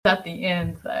at the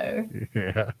end, though.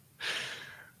 Yeah.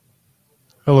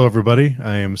 Hello, everybody.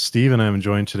 I am Steve, and I am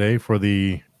joined today for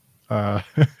the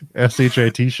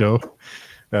SHIT show,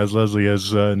 as Leslie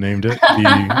has named it.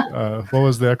 What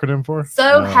was the acronym for?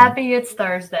 So happy it's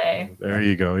Thursday. There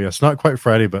you go. Yes, not quite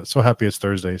Friday, but so happy it's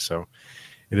Thursday. So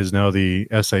it is now the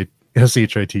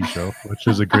SHIT show, which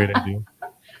is a great idea.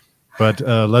 But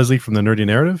Leslie from the Nerdy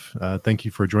Narrative, thank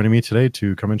you for joining me today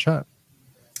to come and chat.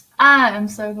 I am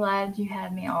so glad you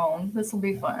had me on. This will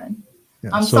be fun.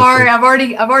 Yeah, I'm sorry. I've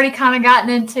already kind of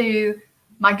gotten into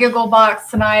my giggle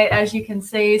box tonight, as you can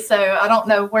see. So I don't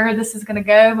know where this is going to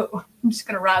go, but I'm just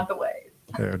going to ride the wave.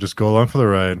 Yeah, just go along for the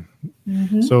ride.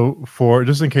 Mm-hmm. So for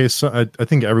just in case, I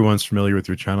think everyone's familiar with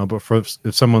your channel, but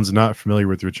if someone's not familiar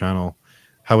with your channel,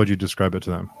 how would you describe it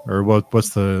to them? Or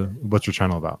what's your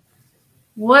channel about?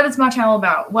 What is my channel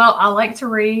about? Well, I like to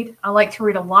read. I like to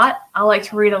read a lot. I like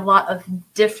to read a lot of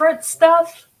different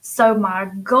stuff. So my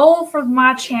goal for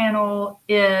my channel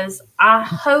is I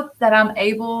hope that I'm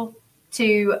able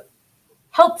to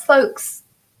help folks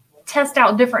test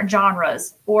out different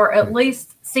genres, or at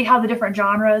least see how the different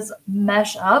genres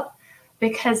mesh up,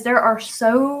 because there are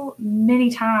so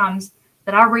many times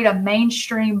that I read a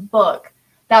mainstream book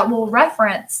that will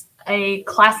reference a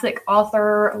classic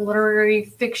author, literary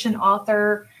fiction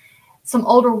author, some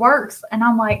older works. And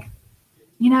I'm like,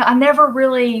 I never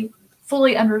really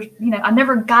fully I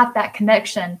never got that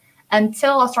connection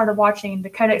until I started watching the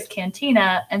Codex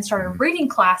Cantina and started reading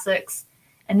classics.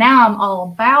 And now I'm all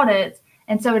about it.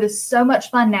 And so it is so much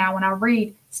fun now when I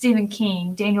read Stephen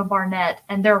King, Daniel Barnett,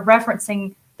 and they're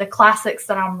referencing the classics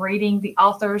that I'm reading, the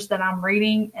authors that I'm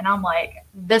reading. And I'm like,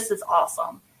 this is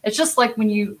awesome. It's just like when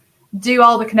you do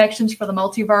all the connections for the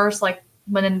multiverse, like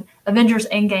when Avengers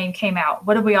Endgame came out,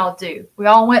 what did we all do? We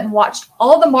all went and watched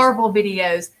all the Marvel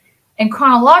videos in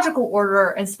chronological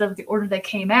order instead of the order they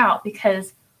came out,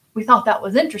 because we thought that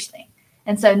was interesting.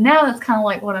 And so now that's kind of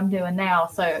like what I'm doing now.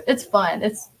 So it's fun.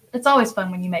 It's always fun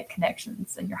when you make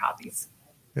connections in your hobbies.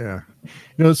 Yeah.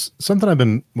 It's something I've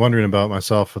been wondering about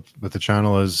myself with the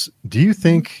channel is, do you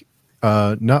think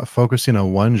not focusing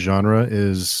on one genre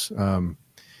is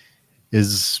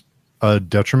a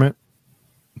detriment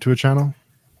to a channel?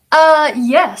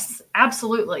 Yes,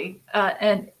 absolutely.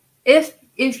 And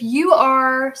if you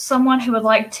are someone who would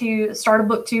like to start a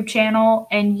BookTube channel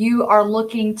and you are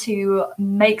looking to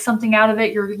make something out of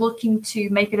it, you're looking to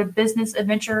make it a business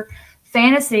adventure,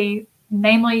 fantasy,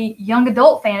 namely young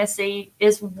adult fantasy,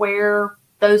 is where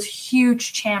those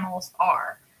huge channels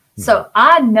are. Mm-hmm. So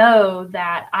I know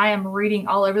that I am reading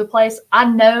all over the place. I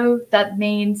know that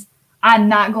means I'm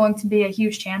not going to be a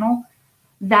huge channel.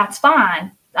 That's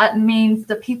fine. That means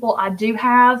the people I do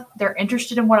have, they're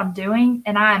interested in what I'm doing,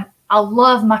 and I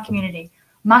love my community.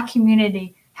 My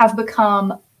community have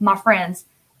become my friends.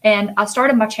 And I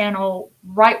started my channel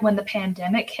right when the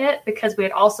pandemic hit, because we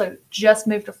had also just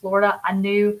moved to Florida. I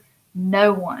knew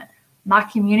no one. My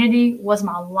community was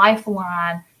my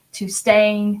lifeline to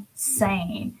staying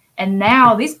sane. And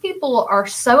now these people are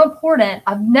so important.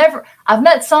 I've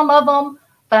met some of them,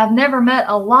 but I've never met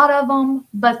a lot of them,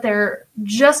 but they're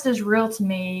just as real to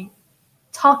me.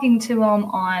 Talking to them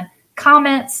on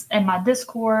comments and my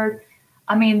Discord.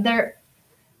 I mean,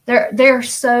 they're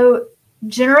so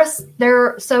generous.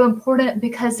 They're so important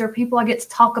because they're people I get to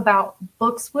talk about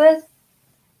books with.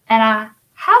 And I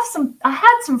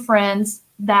had some friends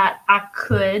that I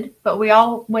could, but we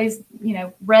always,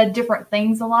 read different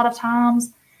things a lot of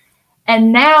times.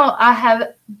 And now I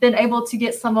have been able to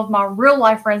get some of my real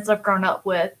life friends that I've grown up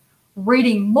with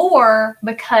reading more,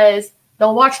 because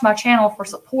they'll watch my channel for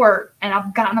support, and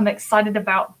I've gotten them excited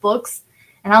about books,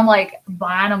 and I'm like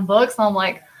buying them books. And I'm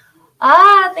like,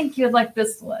 I think you'd like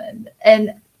this one.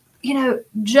 And,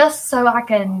 just so I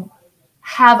can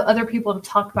have other people to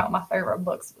talk about my favorite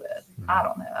books with. I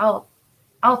don't know.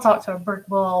 I'll talk to a brick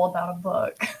wall about a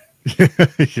book.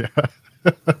 Yeah.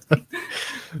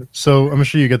 So I'm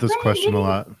sure you get this question a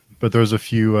lot, but there's a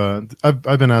few,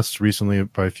 I've been asked recently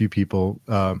by a few people,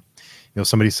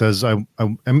 somebody says,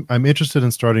 I'm interested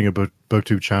in starting a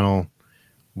BookTube channel.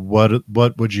 What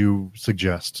would you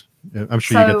suggest? I'm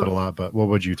sure you get that a lot, but what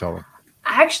would you tell them?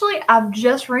 Actually, I've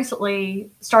just recently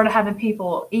started having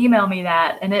people email me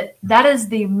that, and that is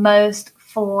the most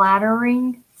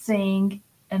flattering thing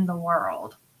in the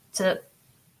world, to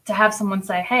have someone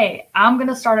say, hey, I'm going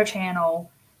to start a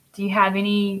channel. Do you have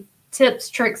any tips,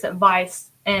 tricks, advice?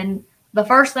 And the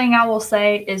first thing I will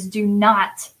say is, do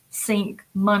not sink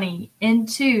money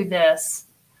into this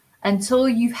until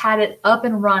you've had it up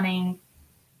and running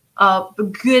a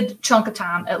good chunk of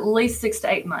time, at least 6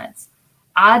 to 8 months.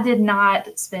 I did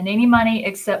not spend any money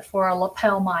except for a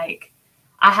lapel mic.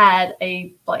 I had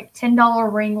a like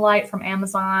 $10 ring light from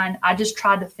Amazon. I just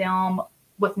tried to film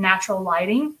with natural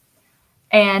lighting,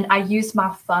 and I used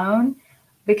my phone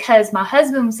because my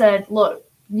husband said, look,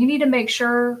 you need to make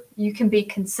sure you can be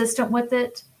consistent with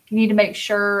it. You need to make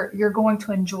sure you're going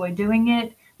to enjoy doing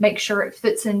it. Make sure it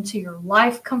fits into your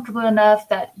life comfortably enough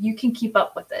that you can keep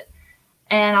up with it.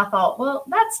 And I thought, well,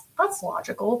 that's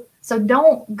logical. So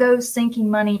don't go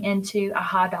sinking money into a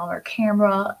high dollar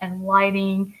camera and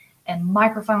lighting and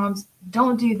microphones.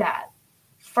 Don't do that.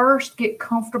 First, get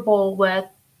comfortable with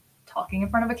talking in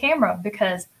front of a camera,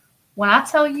 because when I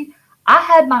tell you, I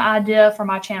had my idea for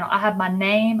my channel. I had my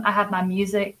name. I had my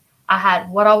music. I had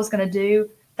what I was going to do.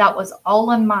 That was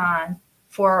all in mind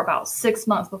for about 6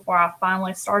 months before I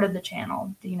finally started the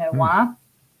channel. Do you know why?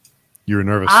 You were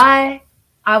nervous. I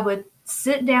would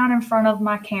sit down in front of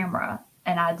my camera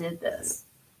and I did this.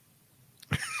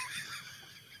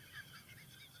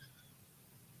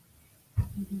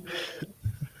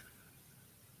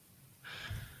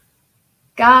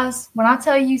 Guys, when I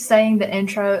tell you saying the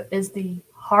intro is the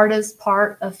hardest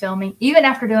part of filming, even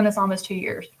after doing this almost 2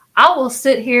 years, I will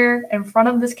sit here in front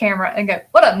of this camera and go,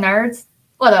 what up, nerds?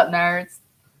 What up, nerds?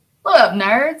 What up,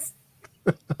 nerds?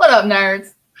 What up,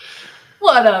 nerds?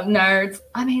 What up, nerds?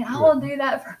 I mean, I will do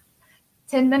that for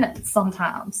 10 minutes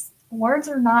sometimes. Words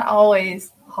are not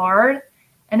always hard,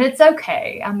 and it's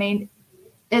okay. I mean,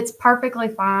 it's perfectly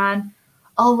fine.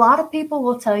 A lot of people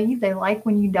will tell you they like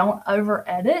when you don't over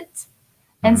edit.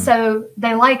 And so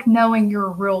they like knowing you're a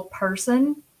real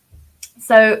person.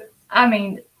 So, I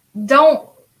mean, don't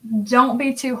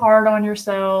be too hard on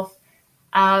yourself.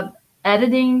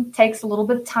 Editing takes a little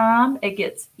bit of time. It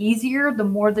gets easier the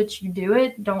more that you do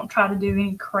it. Don't try to do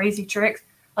any crazy tricks.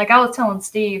 Like I was telling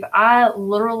Steve, I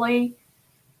literally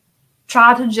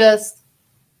try to just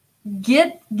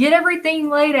get everything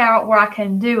laid out where I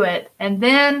can do it. And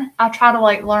then I try to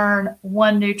like learn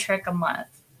one new trick a month.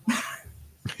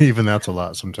 Even that's a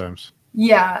lot sometimes.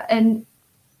 Yeah. And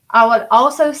I would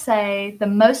also say the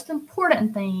most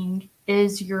important thing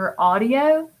is your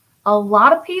audio. A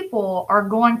lot of people are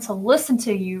going to listen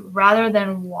to you rather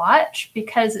than watch,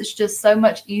 because it's just so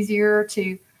much easier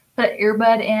to put an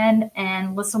earbud in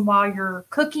and listen while you're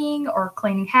cooking or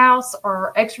cleaning house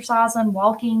or exercising,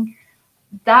 walking.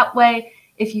 That way,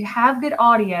 if you have good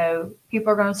audio,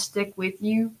 people are going to stick with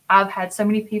you. I've had so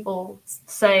many people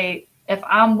say, if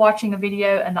I'm watching a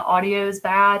video and the audio is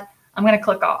bad, I'm going to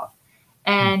click off.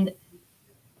 And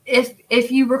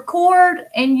if you record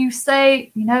and you say,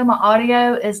 you know, my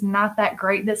audio is not that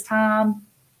great this time,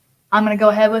 I'm going to go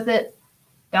ahead with it.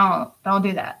 Don't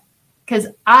do that. Because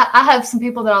I have some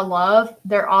people that I love,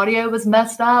 their audio was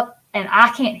messed up and I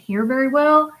can't hear very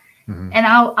well. And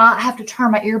I have to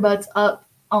turn my earbuds up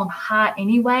on high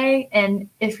anyway. And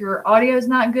if your audio is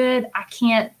not good, I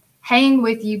can't hang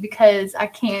with you because I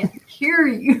can't hear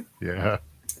you. Yeah.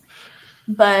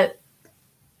 But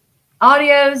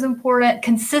audio is important.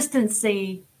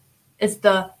 Consistency is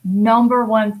the number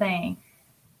one thing.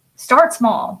 Start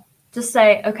small. Just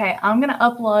say, okay, I'm going to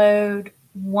upload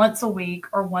once a week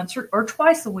or once or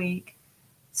twice a week.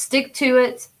 Stick to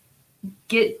it.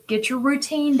 Get your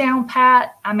routine down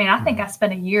pat. I mean, I think I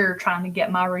spent a year trying to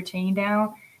get my routine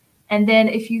down. And then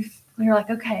if you're like,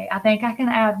 okay, I think I can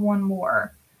add one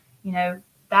more, you know,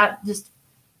 that just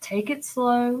take it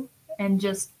slow and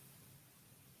just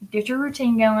get your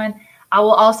routine going. I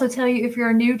will also tell you, if you're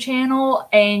a new channel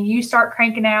and you start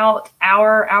cranking out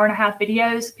hour and a half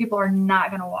videos, people are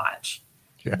not going to watch.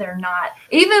 Yeah. They're not.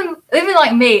 Even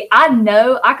like me, I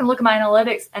know I can look at my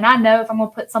analytics and I know if I'm going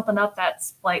to put something up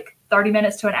that's like 30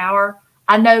 minutes to an hour,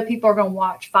 I know people are going to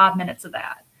watch 5 minutes of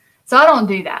that. So I don't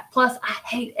do that. Plus, I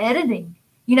hate editing.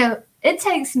 You know, it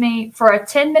takes me for a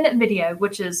 10-minute video,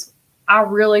 which is, I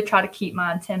really try to keep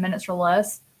mine 10 minutes or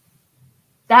less.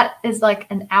 That is like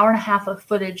an hour and a half of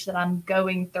footage that I'm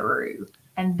going through.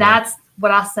 And that's what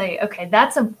I say, okay,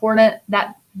 that's important.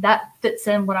 That fits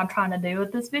in what I'm trying to do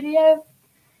with this video.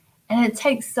 And it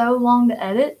takes so long to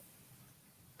edit.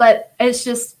 But it's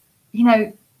just, you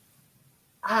know,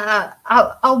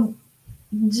 I'll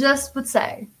just would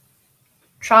say,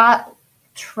 try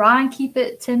and keep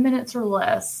it 10 minutes or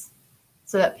less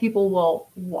so that people will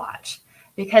watch.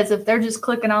 Because if they're just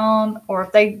clicking on, or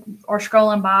if they are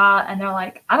scrolling by and they're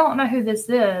like, I don't know who this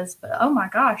is, but oh my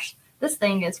gosh, this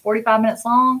thing is 45 minutes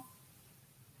long.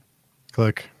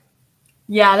 Click.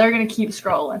 Yeah, they're going to keep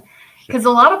scrolling. Because a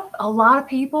lot of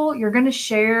people, you're going to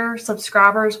share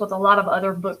subscribers with a lot of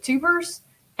other booktubers,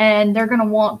 and they're going to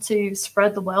want to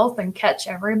spread the wealth and catch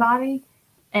everybody.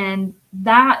 And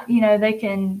that, you know, they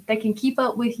can keep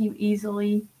up with you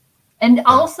easily. And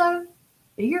also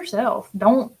be yourself.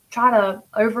 Don't try to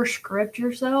overscript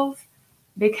yourself,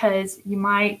 because you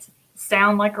might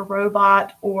sound like a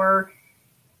robot, or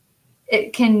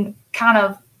it can kind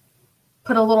of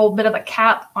put a little bit of a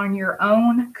cap on your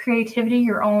own creativity,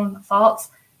 your own thoughts.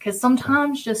 Because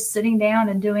sometimes just sitting down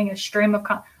and doing a stream of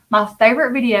my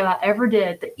favorite video I ever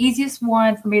did, the easiest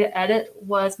one for me to edit,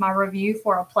 was my review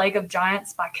for A Plague of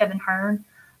Giants by Kevin Hearn.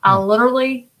 I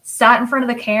literally sat in front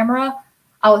of the camera.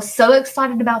 I was so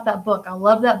excited about that book. I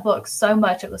love that book so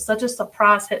much. It was such a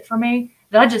surprise hit for me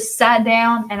that I just sat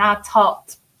down and I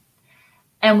talked.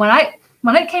 And when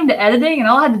it came to editing and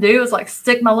all I had to do was like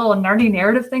stick my little nerdy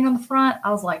narrative thing on the front, I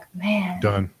was like, man.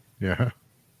 Done. Yeah.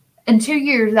 In 2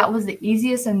 years, that was the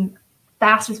easiest and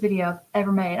fastest video I've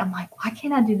ever made. I'm like, why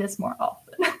can't I do this more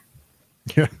often?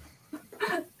 Yeah.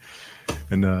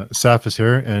 And Saf is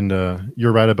here, and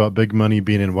you're right about big money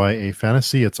being in YA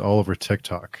fantasy. It's all over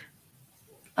TikTok.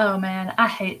 Oh, man, I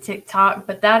hate TikTok,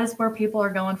 but that is where people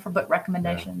are going for book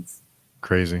recommendations. Yeah.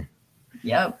 Crazy.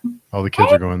 Yep. All the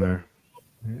kids are going there.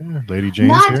 Yeah, Lady Jane's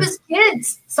Not here. just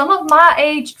kids. Some of my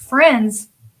aged friends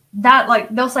that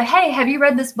they'll say, hey, have you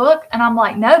read this book? And I'm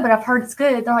like, no, but I've heard it's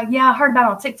good. They're like, yeah, I heard about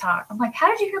it on TikTok. I'm like, how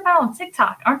did you hear about it on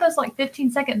TikTok? Aren't those like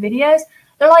 15-second videos?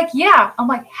 They're like, yeah. I'm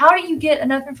like, how do you get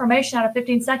enough information out of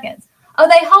 15 seconds? Oh,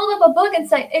 they hold up a book and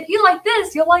say, if you like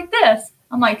this, you'll like this.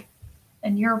 I'm like,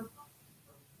 and you're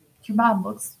buying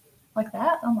books like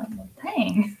that? I'm like, well,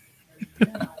 dang.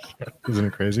 Isn't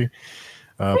it crazy?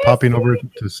 Popping over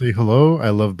to say hello. I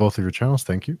love both of your channels.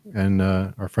 Thank you. And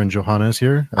our friend Johanna is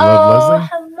here. I love Leslie.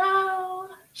 Hello.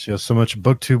 She has so much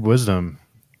booktube wisdom.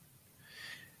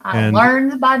 I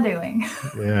learned by doing.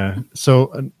 Yeah.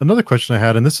 So another question I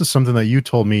had, and this is something that you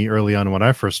told me early on when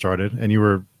I first started, and you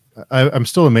were, I'm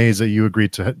still amazed that you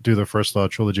agreed to do the First Law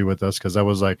trilogy with us, because I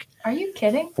was like, are you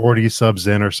kidding? 40 subs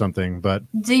in or something. But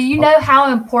do you know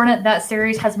how important that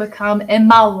series has become in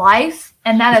my life?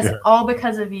 And that is all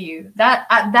because of you.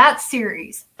 That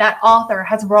series, that author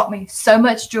has brought me so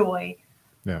much joy.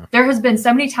 Yeah. There has been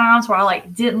so many times where I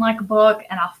didn't like a book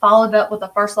and I followed up with a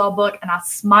First Law book and I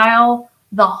smile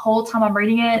the whole time I'm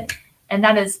reading it. And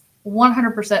that is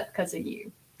 100% because of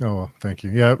you. Oh, well, thank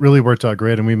you. Yeah, it really worked out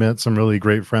great. And we met some really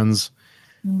great friends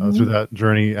through that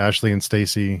journey, Ashley and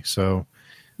Stacy. So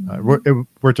it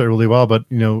worked out really well. But,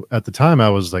 at the time I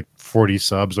was like 40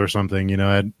 subs or something,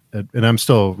 and I'm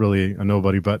still really a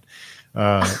nobody, but,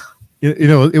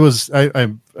 it was,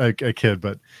 I'm a kid,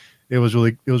 but it was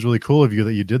really cool of you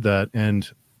that you did that. And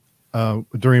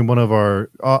during one of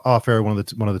our off air, one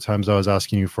of the times I was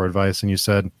asking you for advice, and you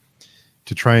said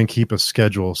to try and keep a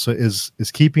schedule. So is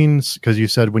keeping, because you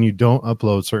said when you don't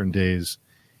upload certain days,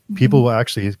 people will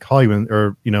actually call you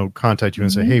or contact you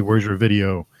and say, hey, where's your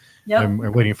video? Yep.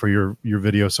 I'm waiting for your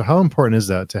video. So how important is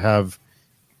that to have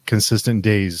consistent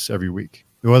days every week,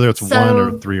 whether it's 1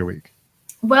 or 3 a week?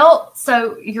 Well,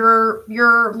 so your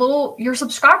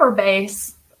subscriber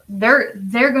base, they're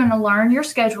going to learn your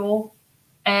schedule,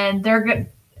 and they're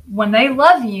good when they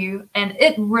love you. And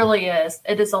it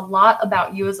is a lot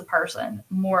about you as a person,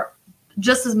 more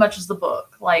just as much as the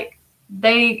book. Like,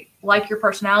 they like your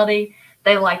personality.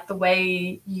 They like the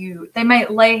way they may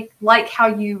like how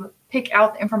you pick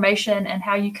out the information and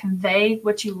how you convey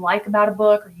what you like about a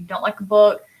book or you don't like a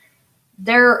book.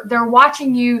 They're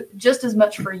watching you just as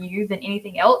much for you than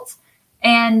anything else.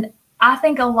 And I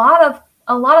think a lot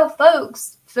of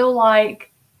folks feel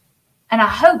like, and I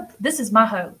hope, this is my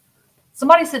hope,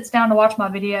 somebody sits down to watch my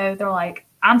video, they're like,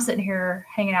 I'm sitting here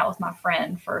hanging out with my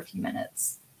friend for a few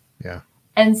minutes. Yeah.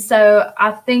 And so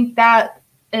I think that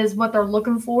is what they're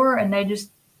looking for, and they're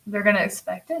going to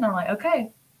expect it. And I'm like,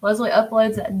 okay, Leslie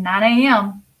uploads at 9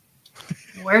 a.m.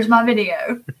 Where's my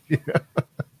video? Yeah.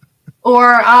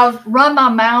 Or I've run my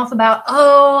mouth about,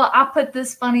 I put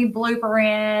this funny blooper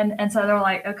in. And so they're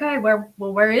like, okay,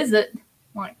 where is it?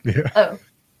 I'm like, oh.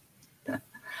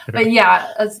 But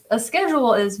yeah, a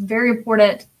schedule is very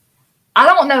important. I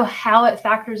don't know how it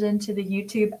factors into the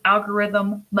YouTube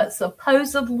algorithm, but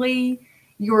supposedly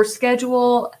your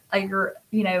schedule, the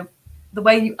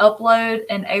way you upload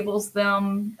enables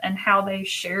them and how they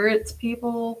share it to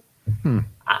people. The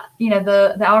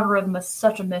algorithm is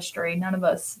such a mystery. None of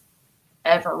us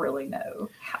ever really know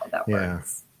how that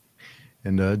works.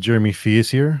 And Jeremy Fee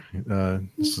is here.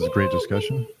 This is a great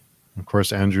discussion. Of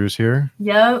course, Andrew's here.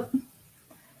 Yep.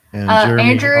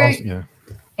 And Jeremy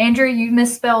Andrew, you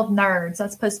misspelled nerds.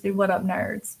 That's supposed to be what up,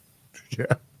 nerds.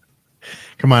 Yeah.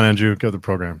 Come on, Andrew, go to the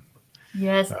program.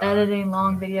 Yes, editing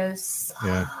long videos.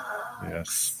 Yeah.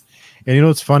 Yes. And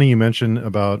it's funny you mentioned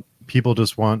about people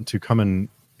just want to come and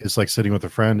it's like sitting with a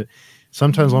friend.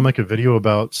 Sometimes I'll make a video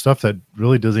about stuff that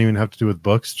really doesn't even have to do with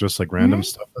books, just like random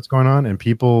stuff that's going on. And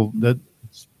people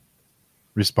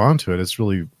respond to it. It's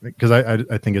really because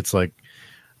I think it's like,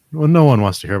 well, no one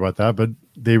wants to hear about that, but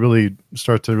they really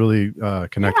start to really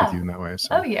connect with you in that way. So.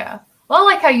 Oh yeah. Well,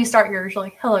 I like how you start yours. You're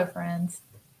like, "Hello, friends."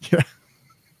 Yeah.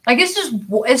 Like it's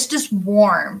just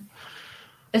warm.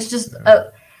 It's just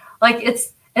like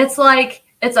it's like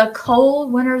it's a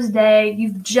cold winter's day.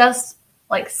 You've just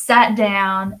like sat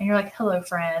down and you're like, "Hello,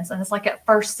 friends," and it's like that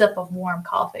first sip of warm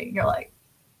coffee. You're like,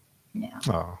 yeah.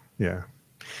 Oh yeah.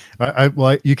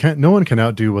 Well, you can't. No one can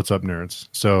outdo What's Up, Nerds.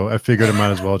 So I figured I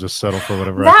might as well just settle for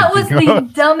whatever. That was the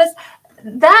dumbest.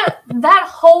 That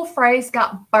whole phrase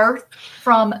got birthed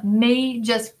from me.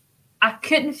 Just I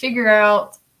couldn't figure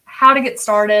out how to get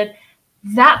started.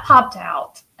 That popped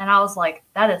out, and I was like,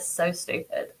 "That is so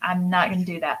stupid. I'm not going to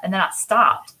do that." And then I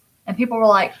stopped, and people were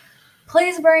like,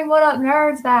 "Please bring What Up,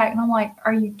 Nerds back." And I'm like,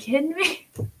 "Are you kidding me?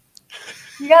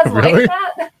 You guys Really? like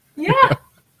that?" Yeah.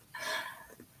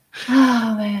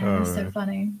 Oh man, it's so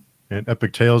funny. And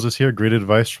Epic Tales is here. Great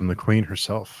advice from the Queen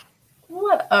herself.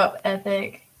 What up,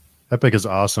 Epic? Epic is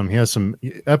awesome. He has some.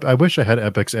 I wish I had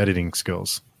Epic's editing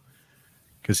skills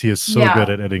because he is so good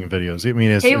at editing videos. I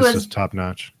mean, it's just top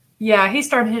notch. Yeah, he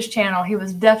started his channel. He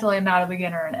was definitely not a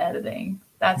beginner in editing.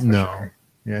 That's for sure.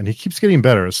 Yeah, and he keeps getting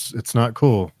better. It's not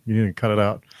cool. You need to cut it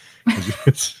out.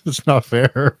 It's not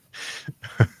fair.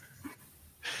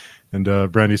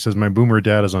 And Brandy says, my boomer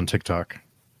dad is on TikTok.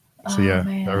 So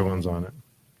man. Everyone's on it.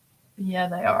 Yeah,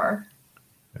 they are.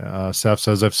 Saf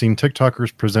says, I've seen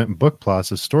TikTokers present book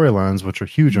plots as storylines, which are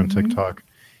huge on TikTok.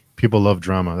 People love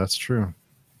drama. That's true.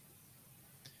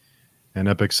 And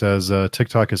Epic says,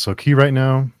 TikTok is so key right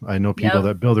now. I know people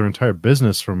that build their entire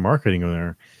business from marketing on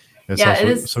there. It's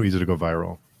also so easy to go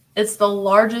viral. It's the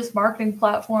largest marketing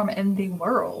platform in the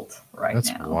world now.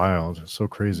 That's wild. It's so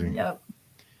crazy. Yep.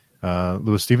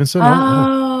 Louis Stevenson.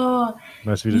 Oh,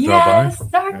 nice of you to drop by. Yes,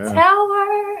 Dark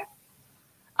Tower.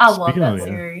 I love that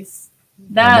series.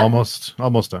 I'm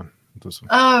almost done.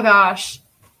 Oh gosh.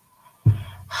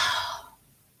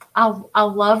 I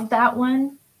love that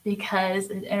one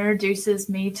because it introduces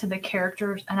me to the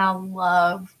characters, and I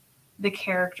love the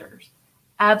characters.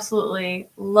 Absolutely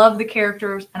love the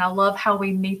characters, and I love how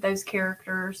we meet those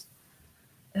characters.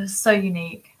 It was so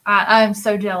unique. I'm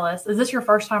so jealous. Is this your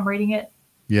first time reading it?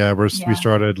 Yeah, we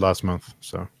started last month.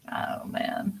 So. Oh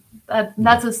man,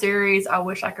 that's a series I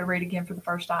wish I could read again for the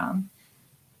first time.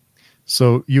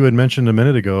 So you had mentioned a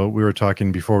minute ago, we were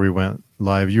talking before we went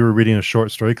live. You were reading a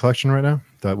short story collection right now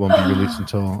that won't be released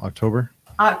until October.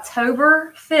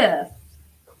 October 5th.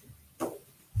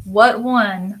 What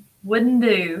One Wouldn't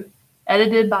Do,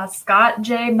 edited by Scott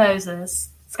J. Moses.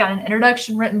 It's got an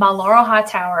introduction written by Laurel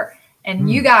Hightower.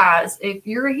 And you guys, if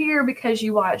you're here because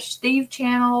you watch Steve's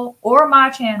channel or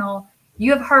my channel,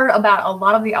 you have heard about a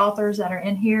lot of the authors that are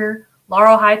in here.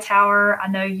 Laurel Hightower, I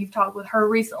know you've talked with her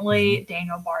recently.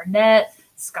 Daniel Barnett,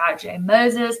 Scott J.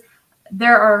 Moses.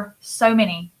 There are so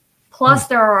many. Plus,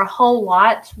 there are a whole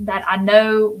lot that I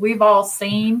know we've all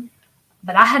seen,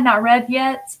 but I had not read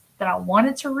yet, that I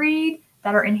wanted to read,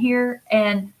 that are in here.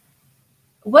 And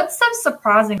what's so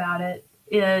surprising about it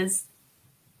is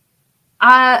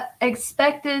I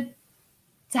expected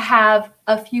to have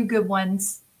a few good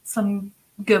ones, some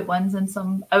good ones and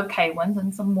some okay ones,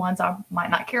 and some ones I might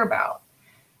not care about.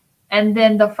 And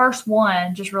then the first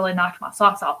one just really knocked my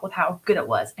socks off with how good it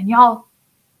was. And y'all,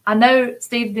 I know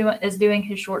Steve is doing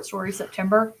his short story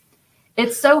September.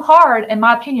 It's so hard, in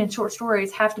my opinion. Short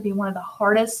stories have to be one of the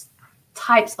hardest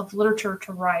types of literature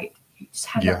to write. You just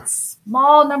have that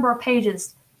small number of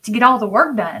pages to get all the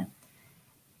work done.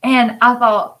 And I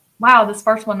thought, wow, this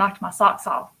first one knocked my socks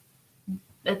off.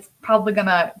 It's probably going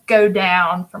to go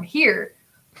down from here.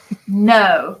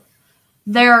 No,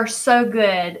 they're so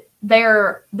good.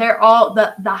 They're all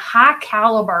the high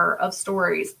caliber of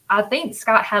stories. I think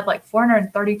Scott had like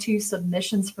 432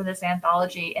 submissions for this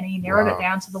anthology, and he narrowed it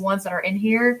down to the ones that are in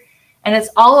here. And it's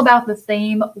all about the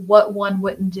theme, what one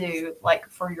wouldn't do, like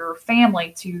for your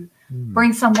family, to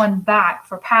bring someone back,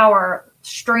 for power,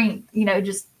 strength,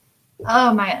 just,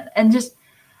 oh man. And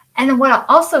then what I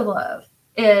also love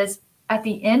is at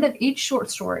the end of each short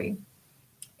story,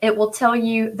 it will tell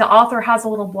you, the author has a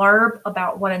little blurb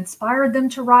about what inspired them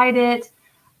to write it,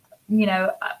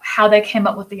 how they came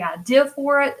up with the idea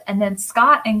for it. And then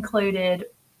Scott included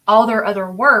all their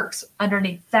other works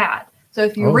underneath that. So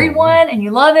if you read one and you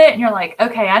love it and you're like,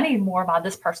 okay, I need more by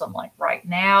this person, like right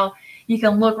now, you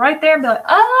can look right there and be like,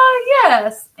 oh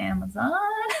yes, Amazon.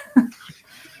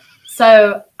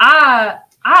 So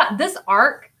this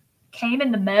arc came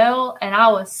in the mail and I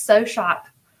was so shocked.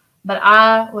 But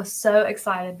I was so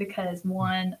excited because,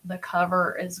 one, the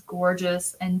cover is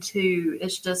gorgeous, and two,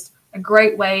 it's just a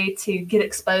great way to get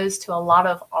exposed to a lot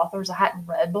of authors I hadn't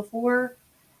read before.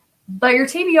 But your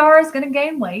TBR is going to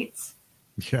gain weight.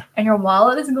 Yeah. And your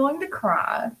wallet is going to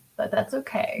cry, but that's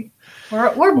okay.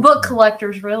 We're book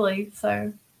collectors, really.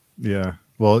 So. Yeah.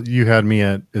 Well, you had me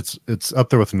at it's up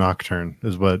there with Nocturne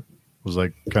is what was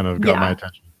like kind of got my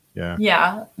attention. Yeah.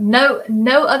 Yeah. No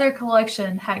other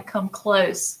collection had come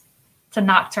close to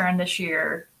Nocturne this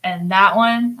year. And that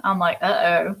one, I'm like,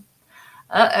 uh-oh.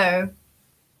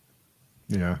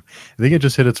 Yeah. I think it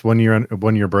just hit its 1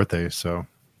 year birthday, so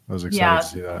I was excited to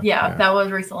see that. Yeah, that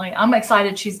was recently. I'm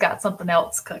excited she's got something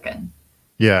else cooking.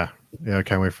 Yeah. Yeah, I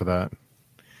can't wait for that.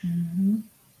 Mm-hmm.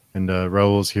 And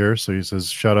Raul's here, so he says,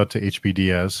 shout out to HB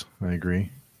Diaz. I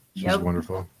agree. She's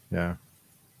wonderful. Yeah.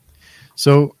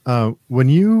 So when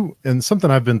you, and something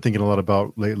I've been thinking a lot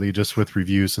about lately, just with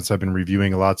reviews, since I've been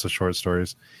reviewing lots of short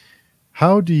stories,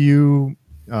 how do you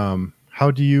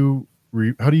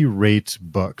rate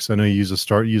books? I know you use a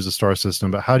star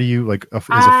system, but how do you is a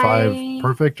 5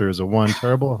 perfect or is a 1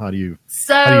 terrible? How do you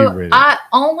rate it? I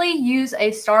only use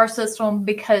a star system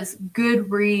because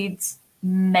Goodreads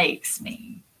makes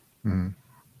me. Mm-hmm.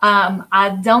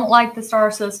 I don't like the star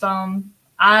system.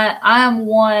 I am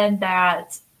one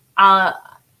that I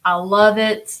love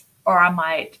it, or I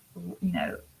might,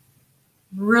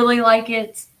 really like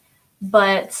it,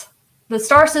 but the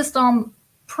star system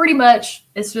pretty much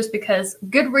is just because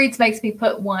Goodreads makes me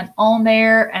put one on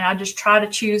there, and I just try to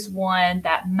choose one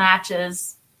that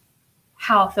matches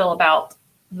how I feel about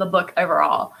the book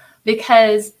overall.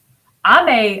 Because I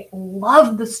may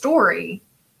love the story,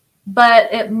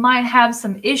 but it might have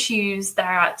some issues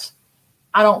that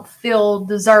I don't feel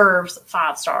deserves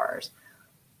 5 stars.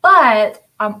 But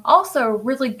I'm also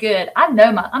really good. I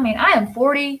am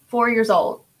 44 years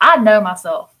old. I know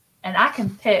myself, and I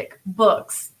can pick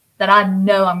books that I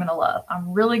know I'm going to love.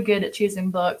 I'm really good at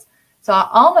choosing books. So I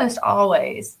almost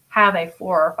always have a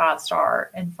 4 or 5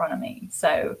 star in front of me.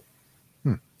 So,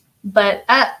 but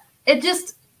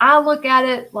I look at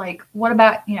it like, what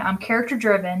about, I'm character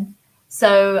driven.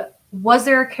 So was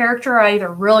there a character I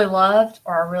either really loved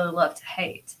or I really loved to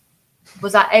hate?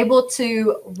 Was I able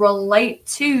to relate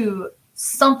to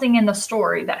something in the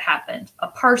story that happened, a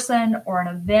person or an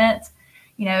event?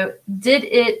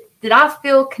 Did I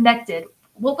feel connected?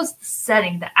 What was the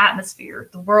setting, the atmosphere,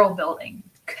 the world building?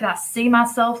 Could I see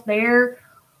myself there?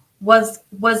 Was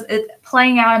it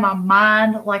playing out in my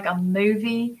mind like a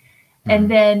movie? Mm-hmm.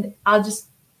 And then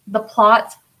the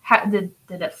plot, did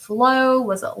it flow?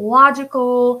 Was it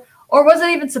logical? Or was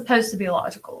it even supposed to be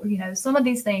logical? Some of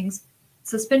these things,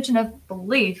 suspension of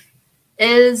belief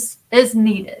is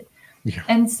needed. Yeah.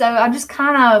 And so I just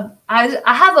I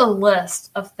have a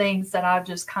list of things that I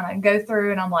just kind of go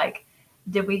through, and I'm like,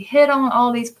 did we hit on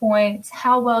all these points?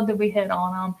 How well did we hit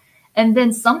on them? And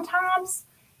then sometimes,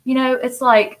 it's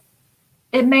like,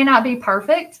 it may not be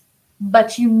perfect,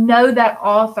 but that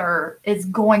author is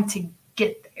going to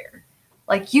get there.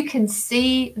 Like, you can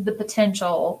see the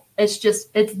potential. It's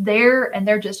there, and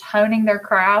they're just honing their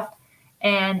craft.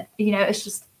 And,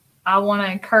 I want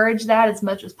to encourage that as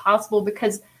much as possible,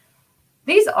 because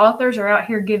these authors are out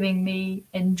here giving me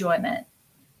enjoyment.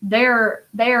 They're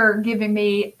giving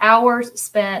me hours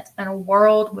spent in a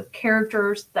world with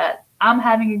characters that I'm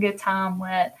having a good time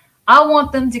with. I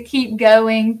want them to keep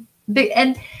going.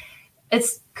 And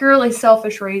it's purely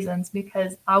selfish reasons,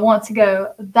 because I want to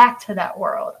go back to that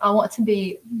world. I want to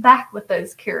be back with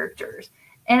those characters.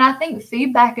 And I think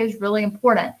feedback is really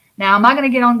important. Now, am I going to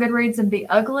get on Goodreads and be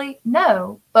ugly?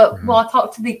 No. But will I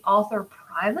talk to the author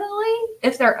privately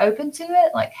if they're open to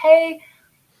it? Like, hey,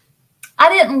 I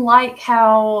didn't like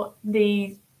how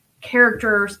the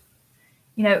characters,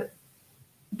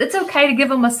 it's okay to give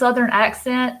them a Southern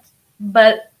accent,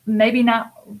 but maybe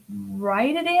not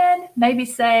write it in. Maybe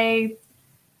say,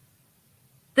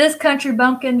 this country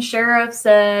bumpkin sheriff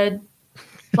said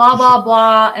blah, blah,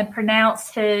 blah, and pronounce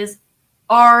his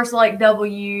R's like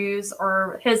W's,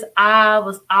 or his I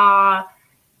was I.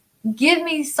 Give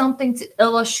me something to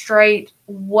illustrate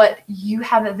what you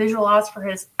have it visualized for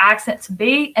his accent to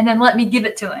be, and then let me give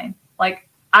it to him. Like,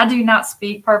 I do not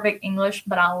speak perfect English,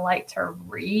 but I like to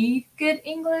read good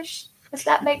English, if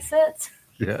that makes sense.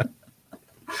 Yeah.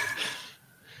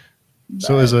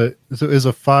 So is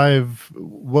a 5,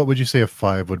 what would you say a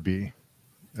 5 would be?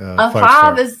 A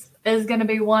 5 is going to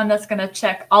be one that's going to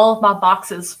check all of my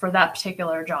boxes for that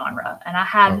particular genre. And I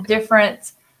have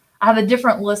a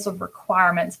different list of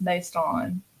requirements based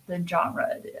on the genre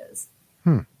it is.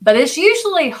 But it's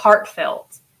usually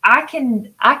heartfelt. I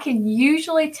can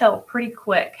usually tell pretty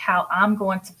quick how I'm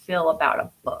going to feel about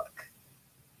a book.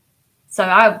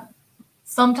 So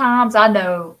sometimes I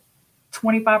know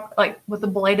 25, like with the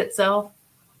blade itself.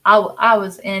 I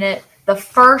was in it. The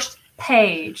first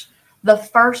page, the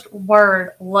first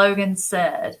word Logan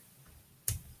said,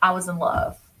 I was in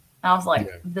love. And I was like,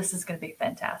 this is going to be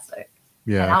fantastic.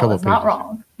 Yeah. And I was not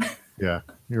wrong. Yeah.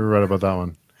 You were right about that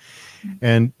one.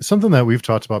 And something that we've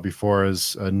talked about before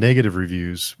is negative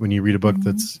reviews. When you read a book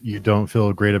that's you don't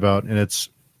feel great about, and it's,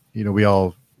 we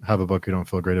all have a book we don't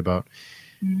feel great about.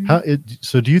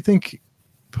 So do you think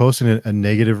posting a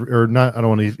negative, or not, I don't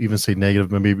want to even say negative,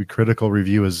 but maybe critical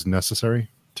review is necessary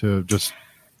to just...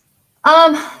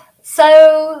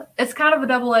 So it's kind of a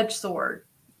double-edged sword.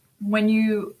 When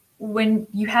you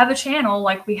have a channel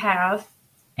like we have,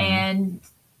 and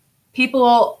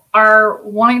people are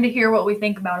wanting to hear what we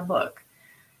think about a book,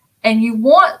 and you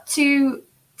want to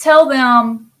tell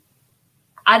them,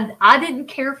 I didn't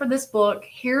care for this book,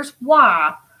 here's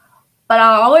why. But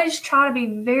I always try to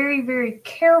be very, very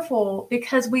careful,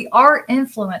 because we are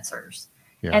influencers.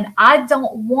 Yeah. And I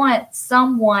don't want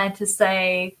someone to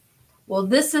say, well,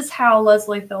 this is how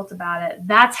Leslie felt about it.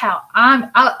 That's how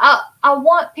I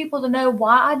want people to know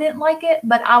why I didn't like it,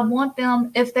 but I want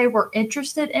them, if they were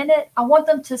interested in it, I want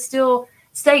them to still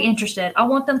stay interested. I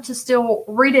want them to still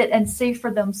read it and see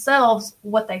for themselves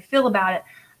what they feel about it.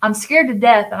 I'm scared to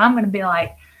death, and I'm going to be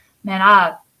like, man,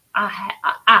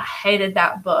 I hated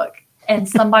that book. And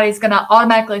somebody's going to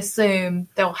automatically assume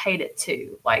they'll hate it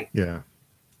too. Like, yeah,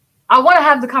 I want to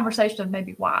have the conversation of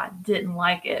maybe why I didn't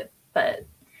like it,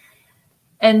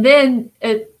 and then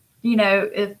it,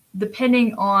 if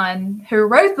depending on who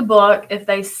wrote the book, if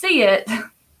they see it,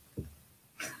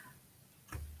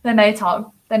 they may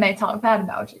talk bad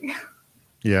about you.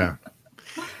 Yeah.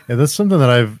 Yeah, that's something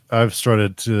that I've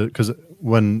started to, because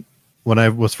when I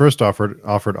was first offered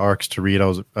ARCs to read,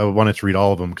 I wanted to read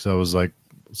all of them, because I was like,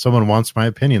 someone wants my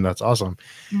opinion, that's awesome.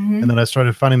 And then I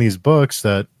started finding these books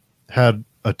that had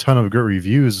a ton of good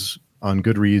reviews on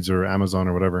Goodreads or Amazon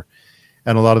or whatever,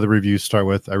 and a lot of the reviews start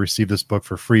with, I received this book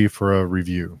for free for a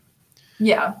review.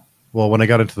 Yeah. Well, when I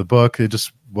got into the book, it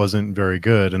just wasn't very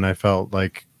good, and I felt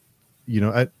like,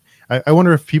 I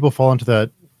wonder if people fall into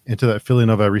that feeling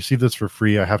of, I received this for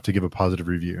free, I have to give a positive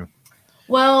review.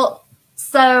 Well,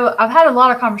 so I've had a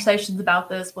lot of conversations about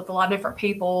this with a lot of different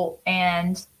people,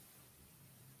 and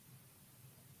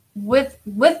with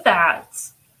that,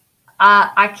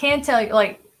 I can tell you,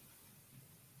 like,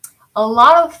 a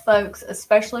lot of folks,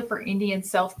 especially for indie and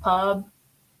self-pub,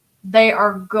 they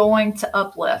are going to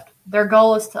uplift. Their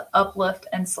goal is to uplift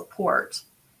and support.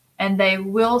 And they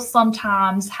will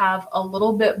sometimes have a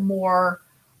little bit more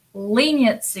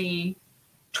leniency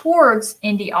towards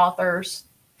indie authors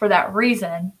for that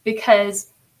reason, because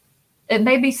it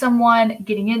may be someone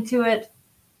getting into it,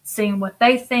 seeing what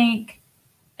they think,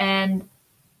 and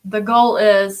the goal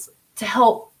is to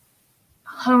help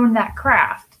hone that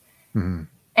craft.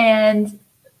 And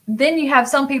then you have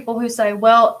some people who say,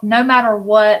 well, no matter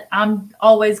what, I'm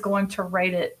always going to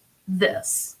rate it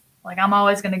this. Like, I'm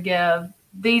always going to give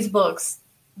these books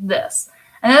this.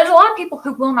 And there's a lot of people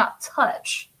who will not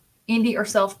touch indie or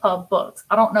self-pub books.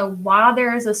 I don't know why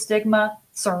there is a stigma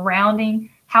surrounding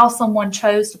how someone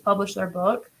chose to publish their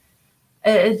book.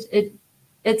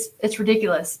 It's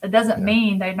ridiculous. It doesn't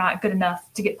mean they're not good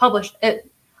enough to get published.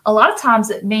 A lot of times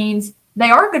it means they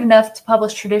are good enough to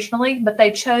publish traditionally, but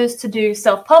they chose to do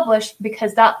self-publish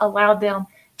because that allowed them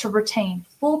to retain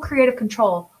full creative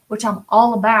control, which I'm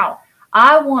all about.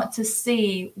 I want to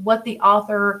see what the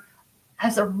author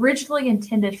has originally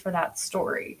intended for that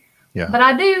story. Yeah. But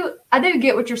I do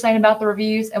get what you're saying about the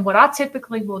reviews. And what I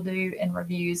typically will do in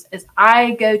reviews is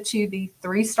I go to the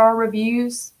 3-star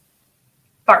reviews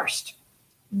first.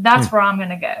 That's where I'm going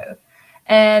to go.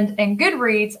 And in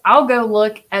Goodreads, I'll go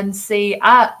look and see.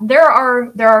 There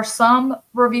are some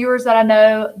reviewers that I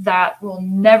know that will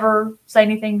never say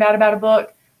anything bad about a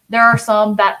book. There are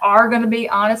some that are going to be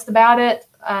honest about it.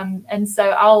 And so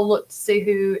I'll look to see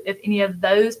if any of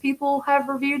those people have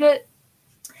reviewed it.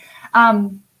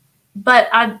 But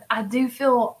I do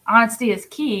feel honesty is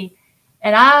key.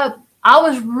 And I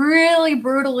was really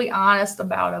brutally honest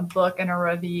about a book in a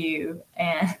review,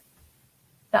 and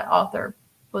that author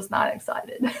was not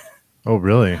excited. Oh,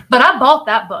 really? But I bought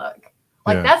that book.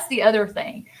 That's the other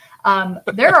thing.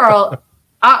 There are,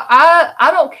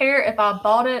 I don't care if I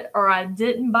bought it or I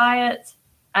didn't buy it.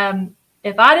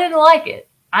 If I didn't like it,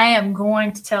 I am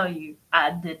going to tell you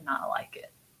I did not like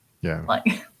it. Yeah.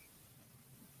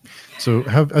 So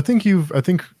I think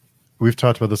we've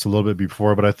talked about this a little bit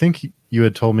before, but I think you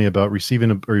had told me about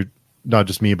receiving, or not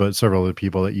just me, but several other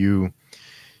people, that you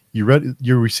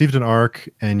you received an ARC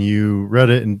and you read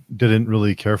it and didn't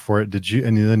really care for it. Did you?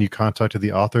 And then you contacted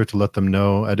the author to let them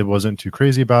know I wasn't too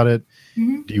crazy about it.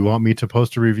 Mm-hmm. Do you want me to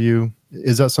post a review?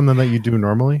 Is that something that you do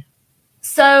normally?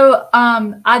 So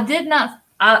I did not.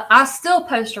 I still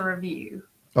post a review.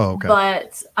 Oh, okay.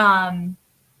 But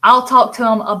I'll talk to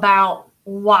them about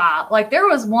why. Like there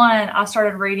was one I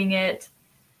started reading it,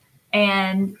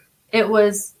 and it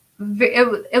was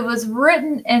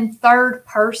written in third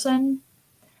person,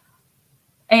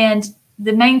 and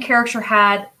the main character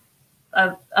had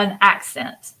an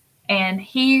accent, and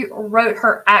he wrote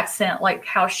her accent like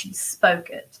how she spoke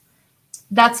it.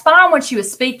 That's fine when she was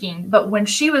speaking, but when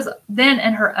she was then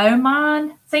in her own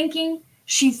mind thinking,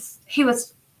 he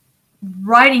was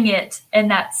writing it in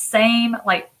that same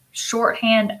like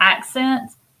shorthand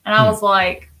accent, and I was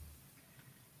like,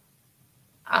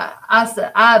 I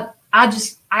said,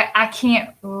 I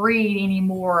can't read any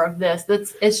more of this.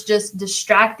 It's just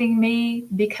distracting me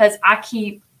because I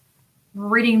keep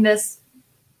reading this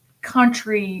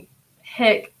country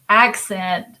hick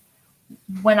accent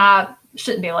when I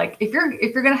shouldn't be. Like if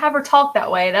you're gonna have her talk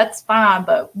that way, that's fine,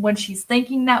 but when she's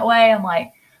thinking that way, I'm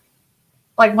like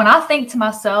when I think to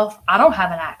myself, I don't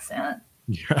have an accent.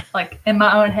 Yeah. Like in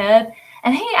my own head.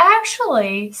 And he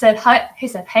actually said,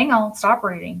 hang on, stop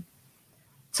reading.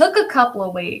 Took a couple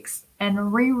of weeks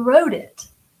and rewrote it.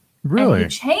 Really?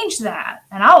 And he changed that.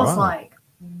 And I was like,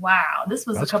 wow, this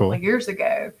was a couple of years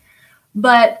ago.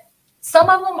 But some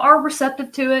of them are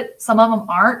receptive to it. Some of them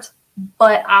aren't.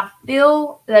 But I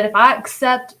feel that if I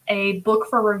accept a book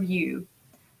for review,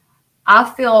 I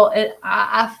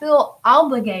feel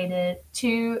obligated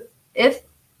to, if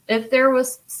there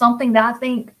was something that I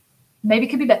think maybe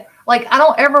could be better. Like I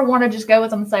don't ever want to just go with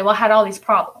them and say, well, I had all these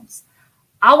problems.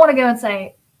 I want to go and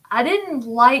say, I didn't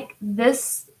like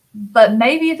this, but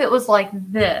maybe if it was like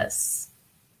this,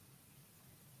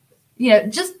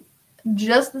 just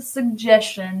the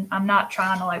suggestion. I'm not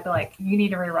trying to be like, you need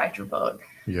to rewrite your book.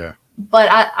 Yeah. But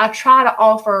I try to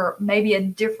offer maybe a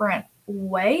different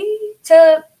way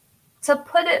to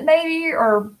put it maybe,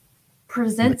 or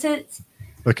present it.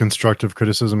 A constructive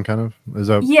criticism kind of? Is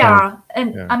that? Yeah.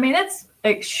 I mean, it's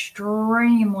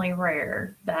extremely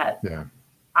rare that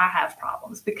I have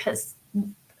problems, because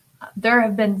there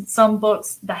have been some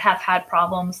books that have had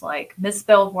problems like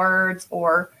misspelled words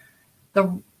or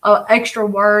the extra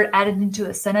word added into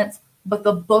a sentence, but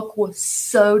the book was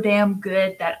so damn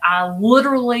good that I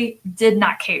literally did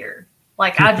not care.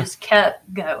 Like I just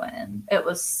kept going. It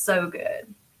was so good.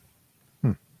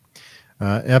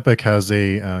 Epic has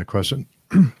a question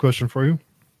for you.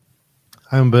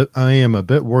 I am a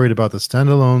bit worried about the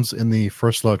standalones in the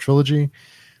First Law trilogy.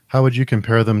 How would you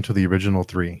compare them to the original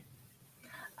 3?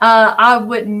 I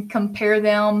wouldn't compare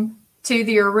them to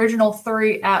the original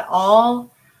 3 at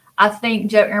all. I think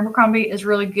Joe Abercrombie is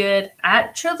really good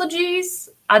at trilogies.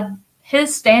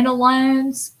 His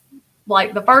standalones,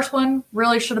 like the first one,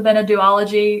 really should have been a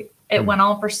duology. It went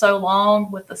on for so long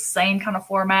with the same kind of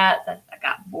format that I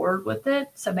got bored with it.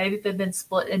 So maybe if it had been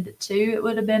split into 2, it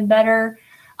would have been better.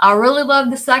 I really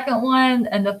loved the second one,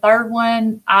 and the third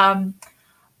one,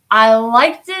 I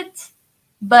liked it,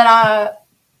 but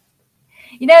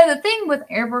the thing with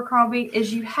Abercrombie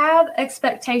is you have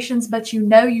expectations, but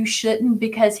you shouldn't,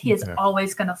 because he is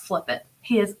always going to flip it.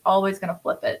 He is always going to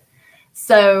flip it.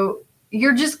 So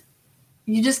you just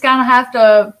kind of have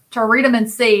to read them and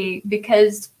see,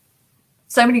 because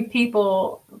so many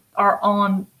people are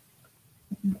on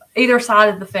either side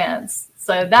of the fence.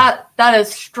 So that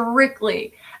is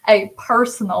strictly a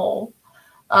personal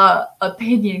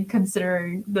opinion,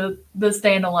 considering the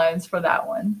standalones for that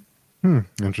one.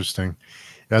 Interesting.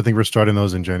 Yeah, I think we're starting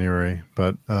those in January.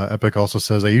 But Epic also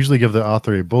says, I usually give the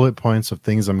author a bullet points of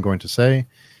things I'm going to say.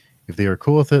 If they are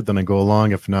cool with it, then I go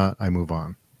along. If not, I move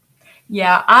on.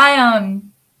 Yeah, I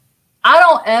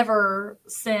don't ever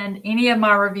send any of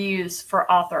my reviews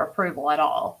for author approval at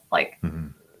all. Like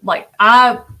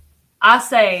I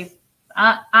say,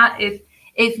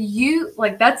 if you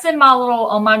like, that's in my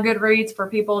on my Goodreads for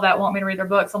people that want me to read their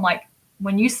books. I'm like,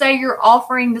 when you say you're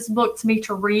offering this book to me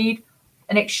to read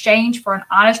in exchange for an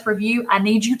honest review, I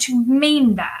need you to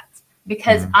mean that,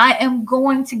 because I am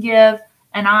going to give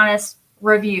an honest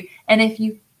review. And if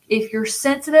you're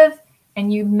sensitive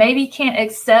and you maybe can't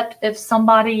accept if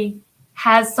somebody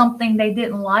has something they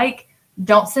didn't like,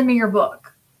 don't send me your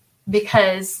book,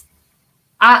 because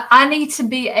I need to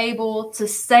be able to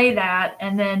say that,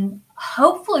 and then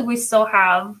hopefully we still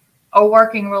have a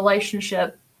working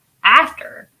relationship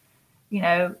after,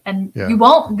 and you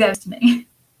won't ghost me.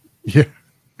 Yeah.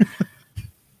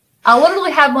 I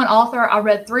literally had one author. I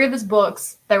read 3 of his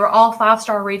books. They were all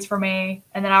 5-star reads for me.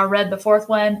 And then I read the 4th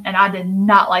one and I did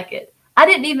not like it. I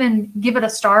didn't even give it a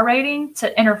star rating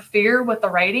to interfere with the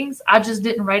ratings. I just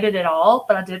didn't rate it at all,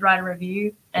 but I did write a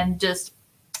review and just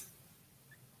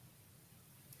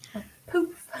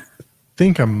poof. I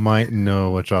think I might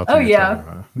know which author. Oh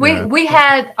yeah. We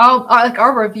had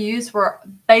our reviews were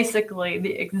basically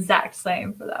the exact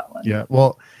same for that one. Yeah.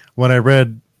 Well, when I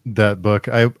read that book,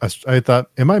 I thought,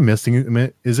 am I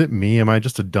missing? Is it me? Am I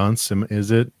just a dunce? Am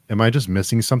I just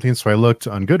missing something? So I looked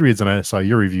on Goodreads and I saw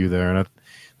your review there, and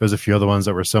there's a few other ones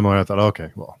that were similar. I thought,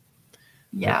 okay, well,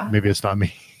 yeah, maybe it's not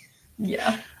me.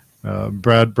 Yeah.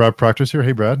 Brad Proctor's here.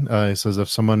 Hey, Brad. He says if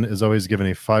someone is always given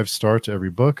a 5-star to every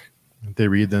book they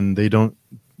read, then they don't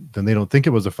think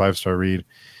it was a 5-star read.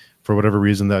 For whatever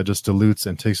reason, that just dilutes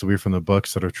and takes away from the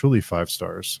books that are truly 5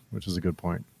 stars, which is a good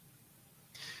point.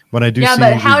 When I do, yeah,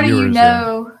 but how do you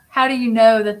know? How do you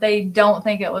know that they don't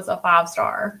think it was a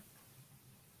 5-star?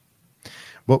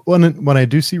 Well, when I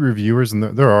do see reviewers, and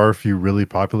there are a few really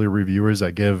popular reviewers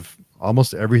that give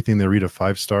almost everything they read a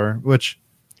 5-star, which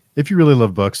if you really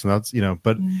love books, and that's,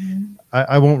 but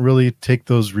I won't really take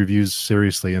those reviews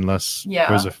seriously unless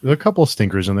there's a couple of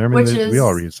stinkers in there. I mean, we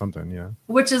all read something, yeah.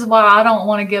 Which is why I don't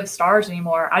want to give stars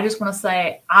anymore. I just want to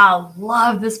say, I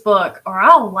love this book, or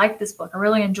I like this book. I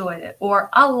really enjoyed it, or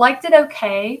I liked it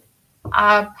okay.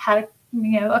 I had,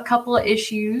 a couple of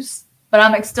issues, but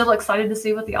I'm still excited to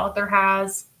see what the author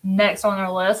has next on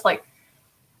their list. Like,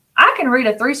 I can read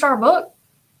a 3-star book,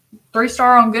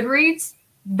 3-star on Goodreads.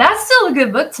 That's still a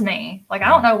good book to me. Like, I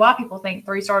don't know why people think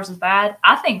 3 stars is bad.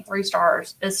 I think 3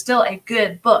 stars is still a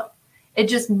good book. It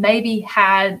just maybe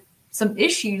had some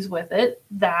issues with it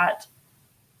that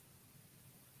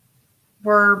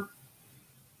were,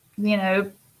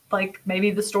 like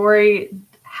maybe the story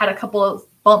had a couple of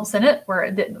bumps in it where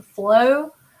it didn't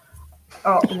flow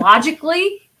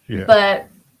logically. Yeah. But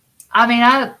I mean,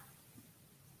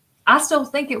 I still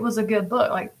think it was a good book.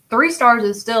 Like, 3 stars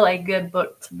is still a good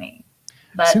book to me.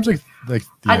 But seems like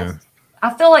yeah.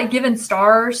 I feel like giving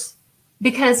stars,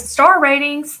 because star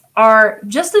ratings are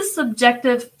just as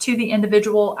subjective to the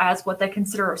individual as what they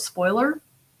consider a spoiler.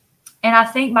 And I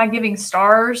think by giving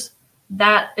stars,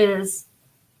 that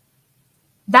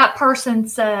person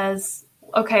says,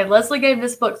 okay, Leslie gave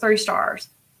this book 3 stars.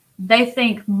 They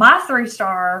think my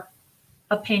 3-star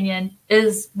opinion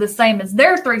is the same as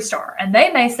their 3-star. And they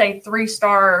may say 3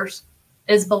 stars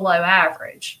is below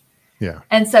average. Yeah.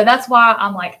 And so that's why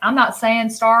I'm like, I'm not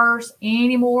saying stars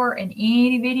anymore in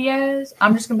any videos.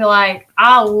 I'm just going to be like,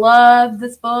 I love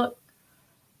this book.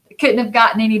 It couldn't have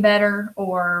gotten any better,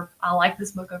 or I like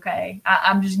this book. Okay.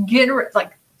 I'm just getting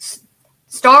like,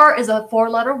 star is a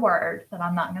 4-letter word that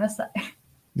I'm not going to say.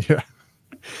 Yeah.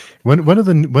 When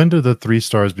do the 3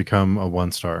 stars become a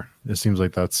 1-star? It seems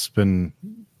like that's been,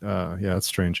 it's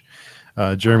strange.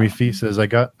 Jeremy Fee says, I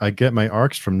get my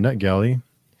ARCs from NetGalley,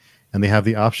 and they have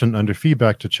the option under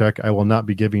feedback to check I will not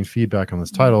be giving feedback on this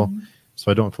title,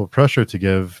 so I don't feel pressure to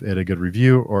give it a good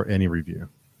review or any review.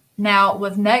 Now,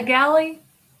 with NetGalley,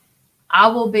 I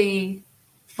will be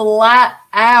flat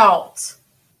out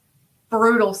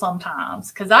brutal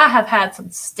sometimes, because I have had some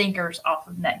stinkers off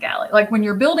of NetGalley. Like, when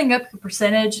you're building up the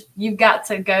percentage, you've got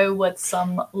to go with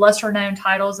some lesser known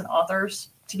titles and authors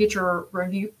to get your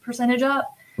review percentage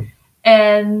up.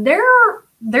 And there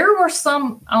were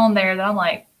some on there that I'm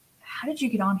like, how did you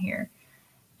get on here?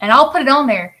 And I'll put it on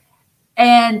there.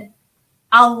 And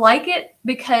I like it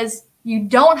because you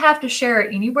don't have to share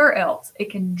it anywhere else.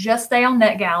 It can just stay on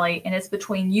NetGalley, and it's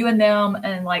between you and them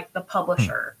and like the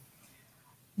publisher.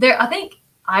 I think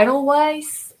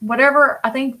Edelweiss, whatever,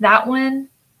 I think that one,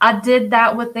 I did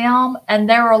that with them, and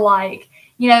they were like,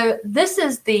 this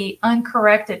is the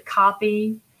uncorrected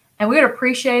copy, and we would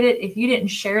appreciate it if you didn't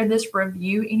share this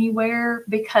review anywhere,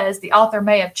 because the author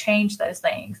may have changed those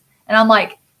things. And I'm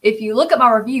like, if you look at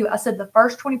my review, I said the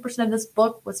first 20% of this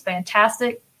book was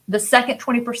fantastic. The second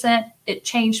 20%, it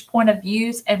changed point of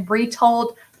views and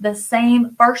retold the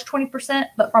same first 20%,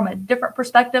 but from a different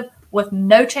perspective with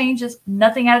no changes,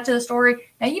 nothing added to the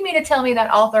story. Now, you mean to tell me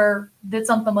that author did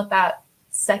something with that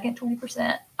second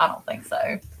 20%? I don't think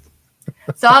so.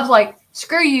 So I was like,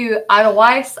 screw you,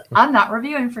 Edelweiss. I'm not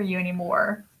reviewing for you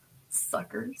anymore.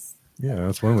 Suckers. Yeah,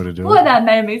 that's one way to do it. Boy, that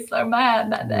made me so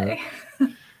mad that day.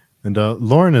 And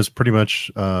Lauren is pretty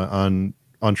much on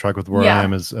track with where I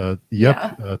am. Is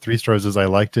 3 stars is I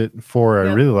liked it, 4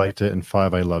 I really liked it, and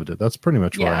 5 I loved it. That's pretty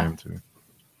much where I am too.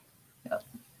 Yep.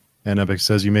 And Epic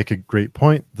says, you make a great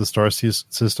point. The star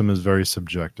system is very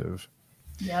subjective.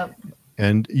 Yep.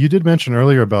 And you did mention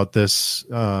earlier about this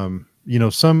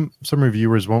some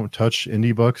reviewers won't touch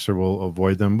indie books or will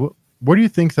avoid them. Where do you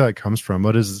think that comes from?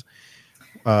 What is?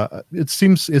 It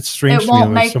seems it's strange. It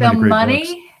won't make so many them great money.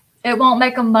 books. It won't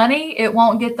make them money. It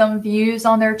won't get them views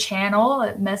on their channel.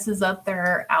 It messes up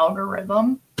their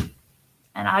algorithm.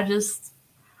 And I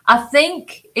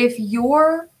think if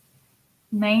your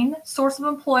main source of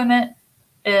employment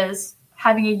is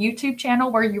having a YouTube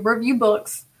channel where you review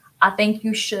books, I think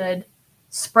you should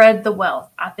spread the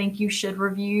wealth. I think you should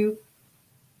review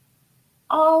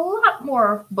a lot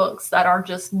more books that are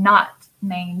just not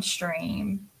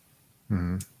mainstream.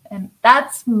 Mm-hmm. And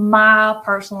that's my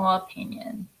personal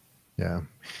opinion. Yeah.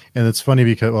 And it's funny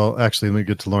because, well, actually, let me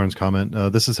get to Lauren's comment.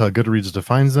 This is how Goodreads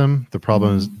defines them. The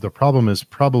problem is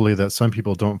probably that some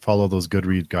people don't follow those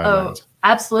Goodreads guidelines. Oh,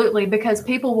 absolutely. Because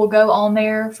people will go on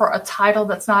there for a title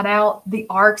that's not out. The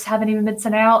arcs haven't even been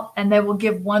sent out, and they will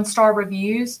give 1-star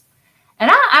reviews. And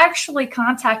I actually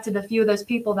contacted a few of those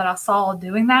people that I saw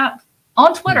doing that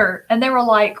on Twitter, and they were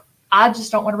like, I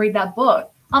just don't want to read that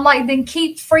book. I'm like, then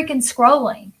keep freaking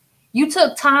scrolling. You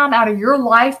took time out of your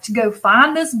life to go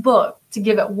find this book to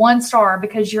give it 1 star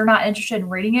because you're not interested in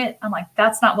reading it. I'm like,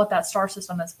 that's not what that star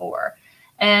system is for.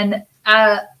 And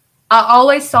I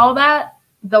always saw that.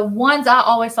 The ones I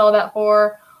always saw that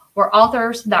for were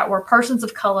authors that were persons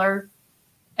of color,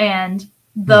 and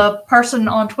the person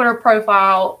on Twitter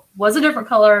profile was a different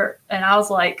color. And I was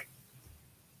like,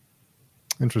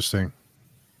 interesting.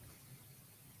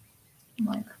 I'm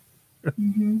like,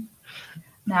 mm-hmm.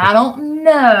 Now, I don't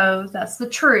know if that's the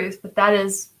truth, but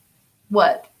that's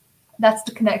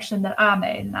the connection that I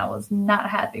made, and I was not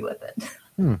happy with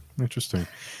it. Interesting.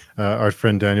 Our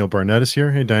friend Daniel Barnett is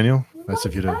here. Hey, Daniel. Nice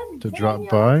of you to drop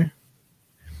by.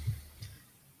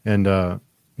 And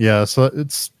yeah, so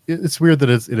it's weird that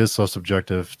it is so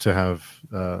subjective to have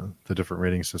the different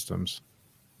rating systems.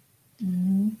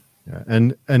 Mm-hmm. Yeah,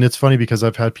 and it's funny because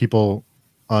I've had people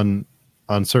on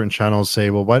certain channels say,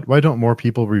 well, why don't more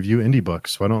people review indie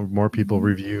books? Why don't more people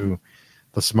review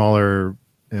the smaller,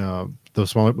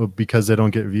 because they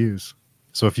don't get views.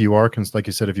 So if you are, like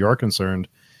you said, if you are concerned,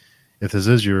 if this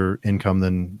is your income,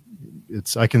 then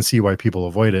I can see why people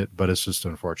avoid it, but it's just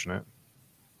unfortunate.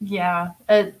 Yeah,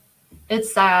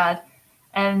 it's sad.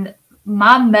 And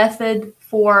my method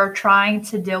for trying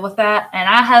to deal with that, and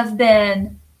I have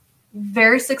been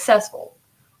very successful.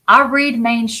 I read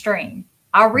mainstream.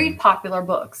 I read popular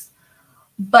books,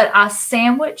 but I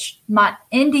sandwich my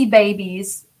indie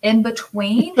babies in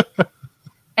between.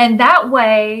 And that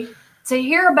way, to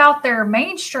hear about their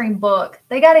mainstream book,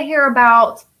 they got to hear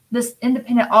about this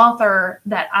independent author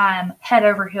that I'm head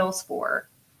over heels for.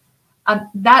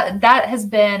 That has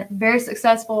been very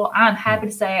successful. I'm happy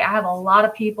to say I have a lot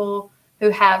of people who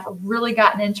have really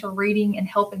gotten into reading and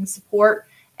helping support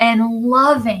and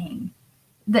loving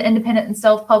the independent and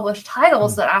self-published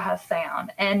titles that I have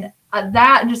found. And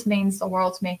that just means the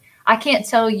world to me. I can't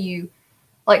tell you,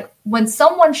 like, when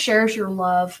someone shares your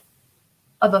love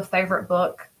of a favorite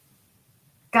book,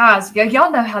 guys,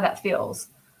 y'all know how that feels.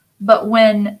 But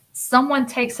when someone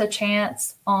takes a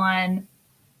chance on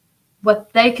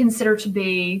what they consider to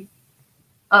be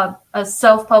a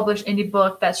self-published indie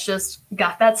book that's just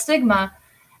got that stigma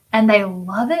and they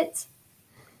love it,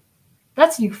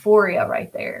 that's euphoria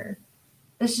right there.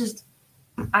 It's just,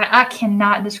 I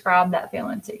cannot describe that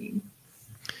feeling to you.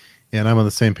 And I'm on the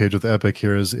same page with Epic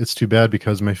here. It's too bad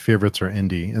because my favorites are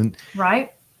indie. And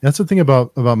right. That's the thing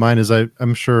about mine is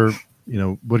I'm sure,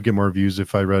 would get more views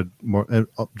if I read more,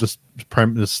 just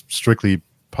strictly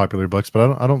popular books,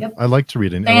 but I don't, I like to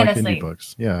read I like indie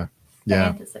books. Yeah.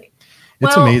 Yeah. Fantasy.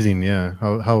 It's amazing. Yeah.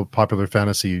 How popular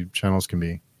fantasy channels can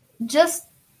be. Just,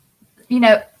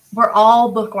 we're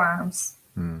all bookworms.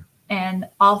 And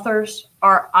authors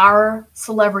are our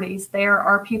celebrities. They are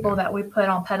our people that we put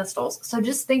on pedestals. So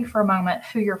just think for a moment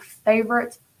who your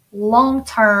favorite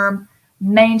long-term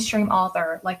mainstream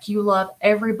author, like you love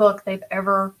every book they've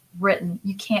ever written.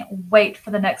 You can't wait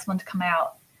for the next one to come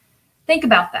out. Think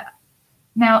about that.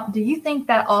 Now, do you think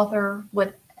that author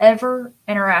would ever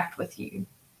interact with you?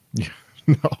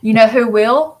 No. You know who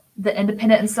will? The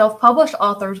independent and self-published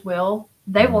authors will.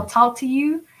 They will talk to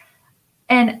you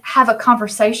and have a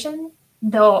conversation.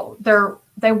 They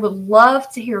would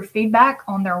love to hear feedback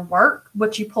on their work,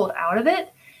 what you pulled out of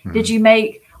it. Mm-hmm. Did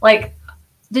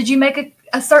you make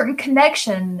a certain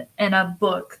connection in a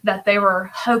book that they were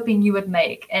hoping you would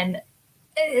make? And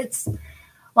it's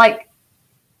like,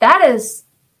 that is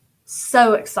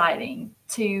so exciting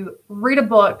to read a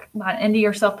book by an indie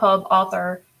or self-pub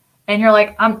author, and you're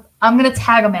like, I'm going to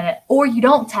tag them in it, or you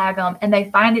don't tag them and they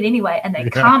find it anyway and they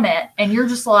comment, and you're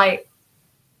just like,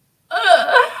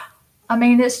 ugh. I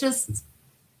mean, it's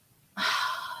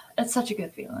It's such a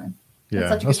good feeling.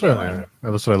 Yeah, that's what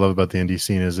I love about the indie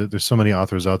scene is that there's so many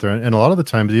authors out there, and a lot of the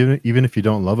times, even if you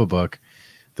don't love a book,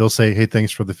 they'll say, "Hey,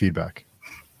 thanks for the feedback."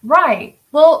 Right.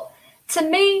 Well, to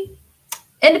me,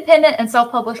 independent and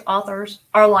self-published authors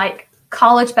are like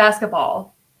college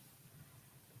basketball.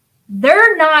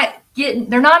 They're not in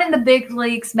the big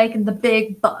leagues making the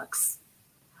big bucks,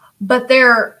 but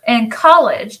they're in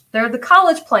college. They're the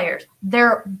college players.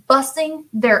 They're busting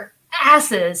their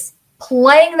asses,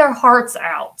 playing their hearts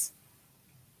out,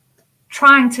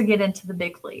 trying to get into the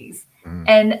big leagues.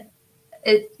 And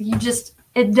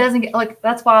it doesn't get like,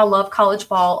 that's why I love college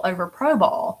ball over pro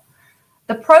ball.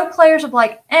 The pro players are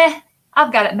like,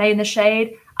 I've got it made in the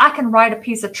shade. I can write a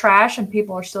piece of trash and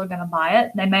people are still going to buy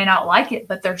it. They may not like it,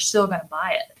 but they're still going to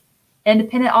buy it.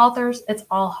 Independent authors, it's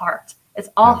all heart. It's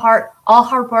all heart, all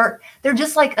hard work. They're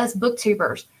just like us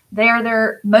booktubers. They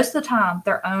are most of the time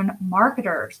their own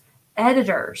marketers,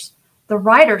 editors, the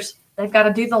writers. They've got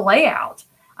to do the layout.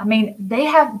 I mean,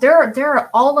 they're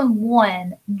all in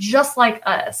one, just like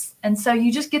us. And so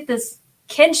you just get this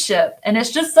kinship, and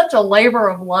it's just such a labor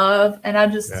of love. And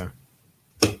I'm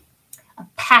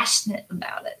passionate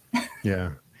about it.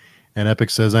 Yeah. And Epic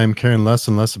says, I'm caring less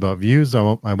and less about views. I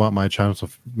want my channel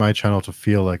to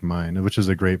feel like mine, which is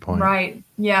a great point. Right.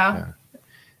 Yeah.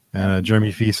 And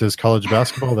Jeremy Fee says, college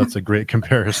basketball. That's a great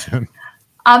comparison.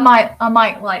 I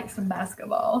might like some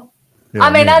basketball. Yeah,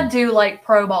 I do like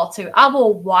pro ball too. I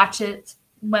will watch it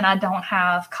when I don't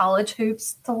have college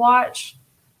hoops to watch.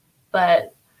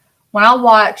 But when I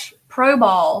watch pro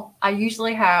ball, I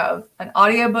usually have an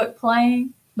audiobook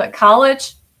playing, but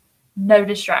college, no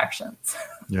distractions.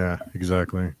 Yeah,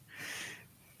 exactly.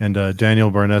 And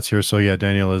Daniel Barnett's here. So yeah,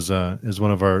 Daniel is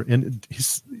one of our, and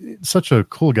he's such a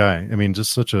cool guy. I mean,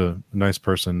 just such a nice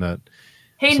person that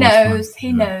he knows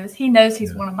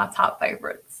he's one of my top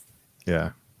favorites.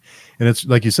 Yeah. And it's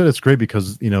like you said, it's great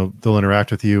because, they'll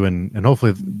interact with you and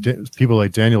hopefully people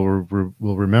like Daniel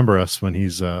will remember us when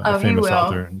he's a famous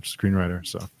author and screenwriter.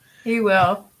 So he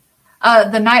will.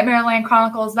 The Nightmare Land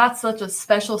Chronicles, that's such a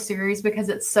special series because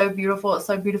it's so beautiful. It's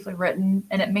so beautifully written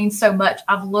and it means so much.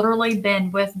 I've literally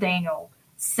been with Daniel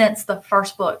since the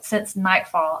first book, since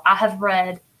Nightfall. I have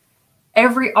read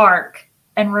every arc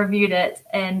and reviewed it.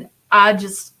 And I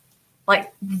just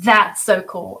like, that's so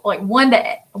cool. Like one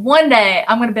day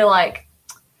I'm going to be like,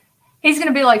 he's going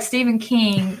to be like Stephen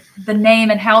King, The Name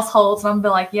and Households. And I'm going to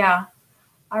be like, yeah,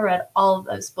 I read all of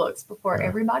those books before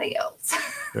everybody else.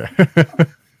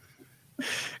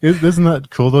 Isn't that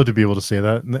cool though to be able to say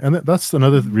that? And that's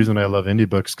another reason I love indie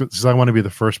books, because I want to be the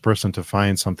first person to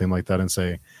find something like that and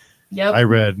say, yep, I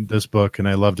read this book and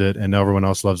I loved it and everyone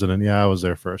else loves it. And yeah, I was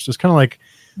there first. It's kind of like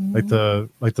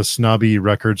the snobby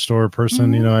record store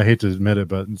person, I hate to admit it,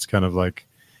 but it's kind of like,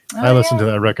 I listened to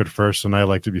that record first and I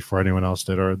liked it before anyone else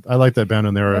did, or I liked that band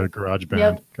and they were a garage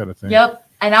band kind of thing. Yep.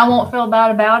 And I won't feel bad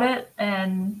about it.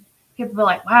 And people be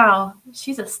like, wow,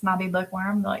 she's a snobby bookworm.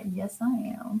 I'm like, yes, I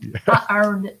am. Yeah. I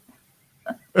earned it.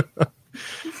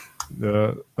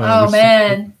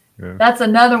 Man. Yeah. That's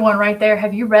another one right there.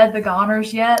 Have you read The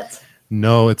Goners yet?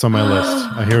 No, it's on my list.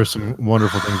 I hear some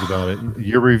wonderful things about it.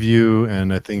 Your review,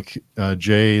 and I think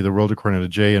Jay, the world according to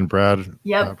Jay and Brad,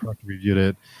 reviewed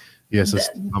it. Yes, it's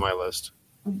on my list.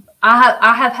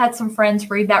 I have had some friends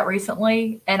read that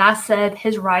recently, and I said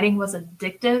his writing was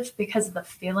addictive because of the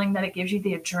feeling that it gives you,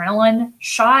 the adrenaline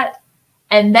shot.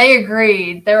 And they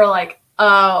agreed. They were like,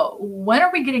 when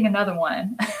are we getting another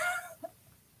one?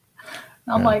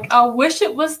 I'm like, I wish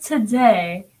it was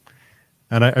today.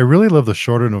 And I really love the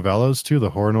shorter novellas too, the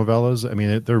horror novellas. I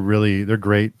mean, they're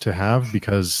great to have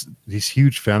because these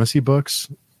huge fantasy books,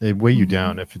 they weigh you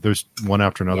down if there's one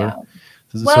after another. Yeah.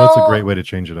 So it's a great way to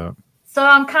change it up. So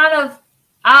I'm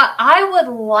I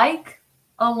would like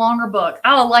a longer book.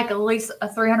 I would like at least a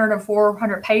 300 or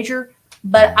 400 pager,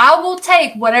 but I will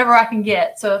take whatever I can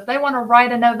get. So if they want to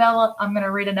write a novella, I'm going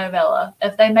to read a novella.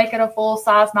 If they make it a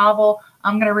full-size novel,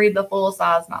 I'm going to read the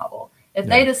full-size novel. If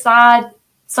they decide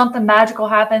something magical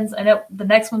happens and the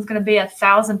next one's going to be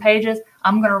 1,000 pages,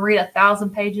 I'm going to read 1,000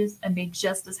 pages and be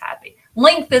just as happy.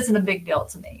 Length isn't a big deal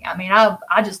to me. I mean, I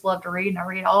just love to read, and I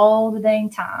read all the dang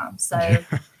time. So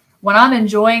when I'm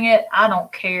enjoying it, I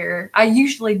don't care. I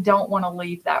usually don't want to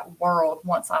leave that world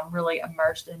once I'm really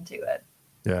immersed into it.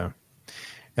 Yeah.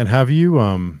 And have you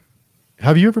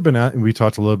ever been we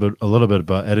talked a little bit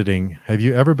about editing. Have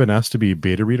you ever been asked to be a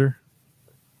beta reader?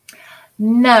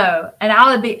 No, and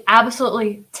I would be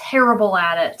absolutely terrible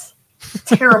at it.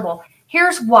 Terrible.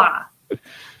 Here's why.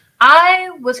 I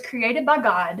was created by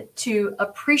God to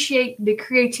appreciate the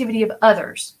creativity of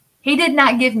others. He did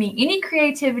not give me any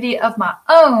creativity of my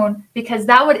own because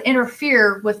that would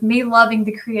interfere with me loving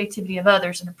the creativity of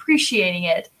others and appreciating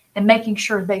it and making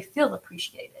sure they feel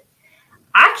appreciated.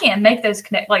 I can't make those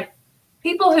connect. Like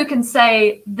people who can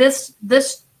say this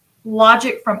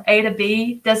logic from A to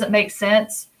B doesn't make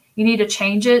sense. You need to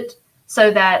change it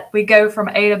so that we go from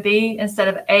A to B instead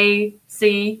of A,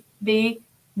 C, B.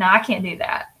 No, I can't do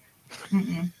that.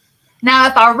 Mm-mm. Now,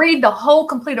 if I read the whole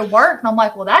completed work and I'm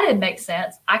like, well, that didn't make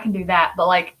sense, I can do that. But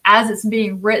like as it's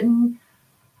being written,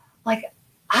 like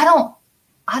I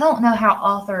don't know how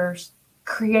authors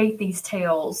create these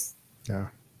tales. Yeah.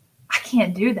 I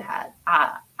can't do that.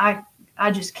 I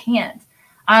just can't.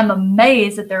 I'm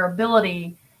amazed at their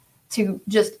ability to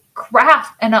just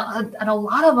craft, and a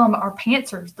lot of them are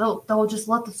pantsers. They'll just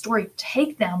let the story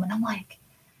take them, and I'm like,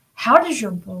 how does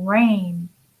your brain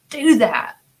do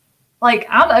that? Like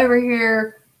I'm over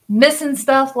here missing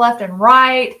stuff left and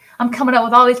right. I'm coming up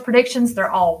with all these predictions. They're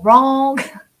all wrong.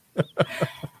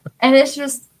 And it's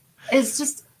just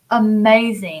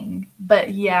amazing.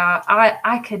 But yeah,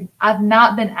 I've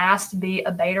not been asked to be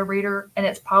a beta reader, and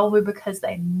it's probably because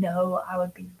they know I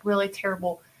would be really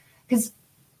terrible. Because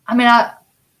I mean,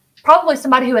 probably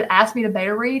somebody who would ask me to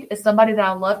beta read is somebody that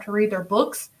I love to read their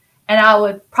books. And I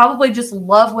would probably just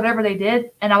love whatever they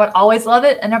did. And I would always love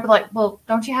it. And they'd be like, well,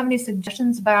 don't you have any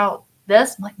suggestions about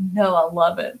this? I'm like, no, I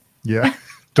love it. Yeah.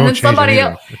 Don't change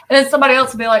anything. And then somebody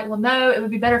else would be like, well, no, it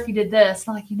would be better if you did this. And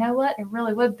I'm like, you know what? It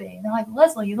really would be. And they're like,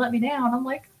 Leslie, you let me down. And I'm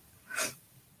like,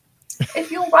 if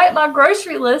you'll write my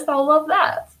grocery list, I'll love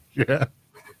that. Yeah.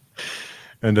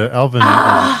 And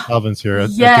Alvin's here.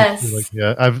 Yes.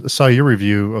 I saw your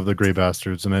review of The Grey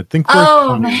Bastards, and I think we're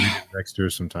coming next year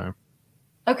sometime.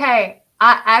 Okay,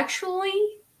 I actually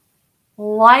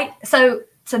so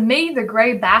to me, The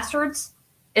Grey Bastards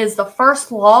is the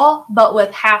First Law, but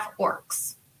with half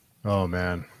orcs. Oh,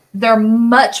 man. They're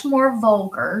much more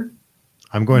vulgar.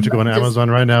 I'm going to go on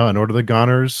Amazon right now and order the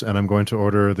Goners, and I'm going to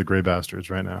order The Grey Bastards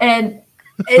right now. And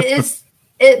it's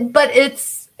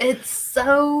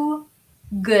so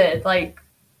good. Like,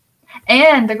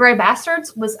 and The Grey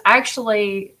Bastards was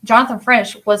actually, Jonathan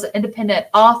French was an independent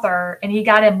author, and he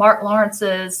got in Mark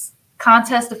Lawrence's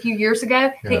contest a few years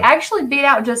ago. Yeah. He actually beat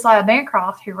out Josiah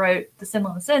Bancroft, who wrote the Sin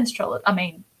and Sins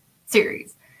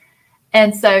series.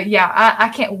 And so, yeah, I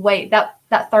can't wait. That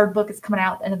third book is coming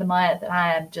out at the end of the month, and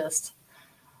I am just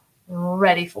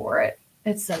ready for it.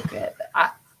 It's so good.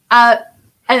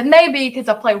 It may be because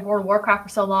I played World of Warcraft for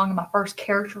so long, and my first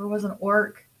character was an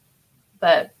orc,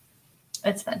 but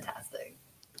it's fantastic.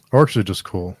 Orcs are just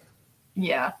cool.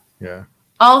 Yeah. Yeah.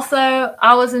 Also,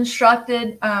 I was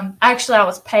instructed, actually I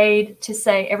was paid to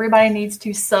say everybody needs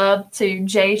to sub to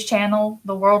Jay's channel,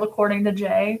 The World According to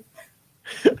Jay.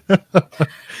 So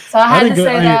I had to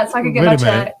say that so I could get my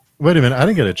check. Wait a minute. I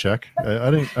didn't get a check. I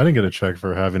didn't get a check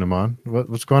for having him on.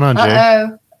 What's going on, Jay?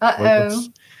 Uh-oh.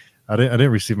 I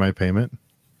didn't receive my payment.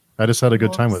 I just had a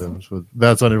good time with him. So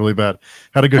that sounded really bad.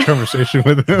 Had a good conversation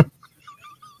with him.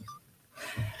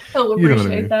 He'll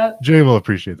appreciate that. Jay will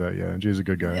appreciate that. Yeah, Jay's a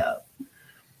good guy. Yeah.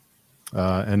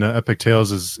 And Epic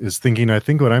Tales is thinking, I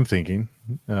think, what I'm thinking.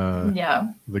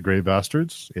 Yeah. The Grey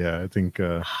Bastards. Yeah, I think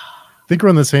we're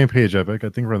on the same page, Epic. I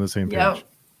think we're on the same page. Yep.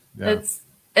 Yeah.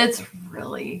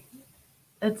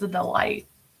 It's a delight.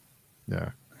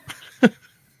 Yeah.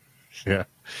 Yeah.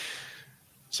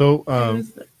 So,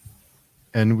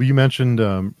 and you mentioned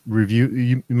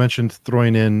You mentioned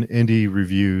throwing in indie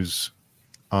reviews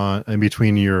in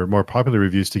between your more popular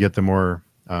reviews to get the more.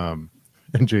 And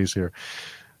Jay's here.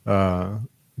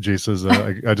 Jay says,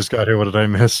 "I just got here. What did I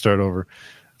miss? Start over."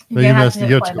 You have to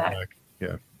go back.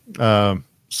 Yeah.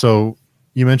 So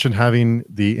you mentioned having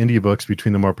the indie books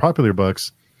between the more popular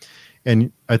books,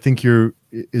 and I think you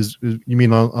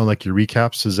mean on like your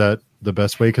recaps? Is that the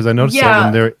best way? Because I noticed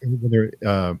that when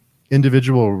they're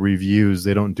individual reviews,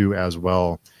 they don't do as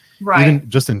well. Right. Even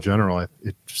just in general,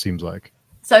 it seems like.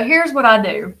 So here's what I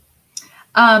do.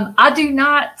 I do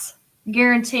not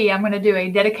guarantee I'm going to do a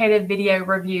dedicated video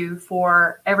review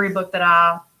for every book that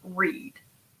I read.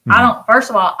 Mm-hmm. First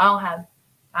of all, I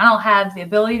don't have the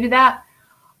ability to do that.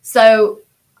 So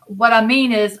what I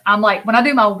mean is I'm like, when I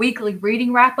do my weekly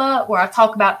reading wrap up where I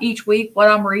talk about each week what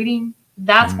I'm reading,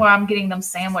 that's where I'm getting them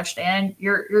sandwiched in.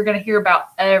 You're going to hear about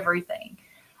everything.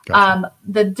 Gotcha.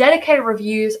 The dedicated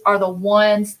reviews are the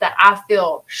ones that I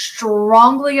feel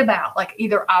strongly about. Like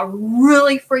either I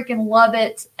really freaking love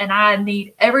it and I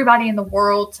need everybody in the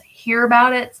world to hear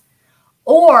about it,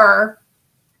 or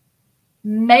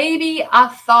maybe I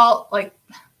thought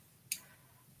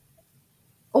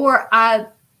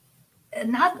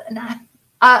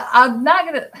I'm not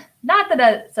gonna, not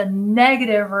that it's a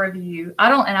negative review. I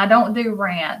don't do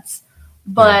rants,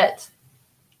 but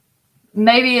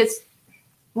maybe it's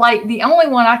like the only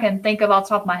one I can think of off the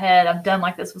top of my head I've done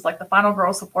like this was like the Final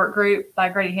Girl Support Group by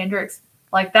Grady Hendrix.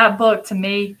 Like that book to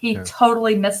me, he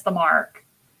totally missed the mark.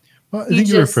 Well, I think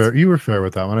you were fair. You were fair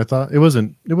with that one. I thought it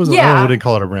wasn't. Yeah. I wouldn't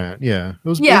call it a rant. Yeah. It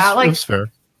was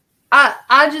fair.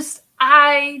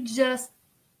 I just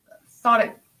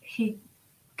thought he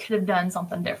could have done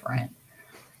something different.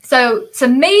 So to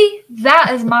me,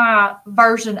 that is my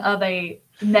version of a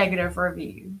negative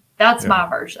review. That's my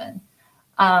version.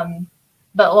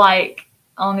 But like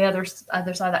on the other side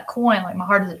of that coin, like My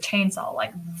Heart is a Chainsaw,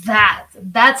 like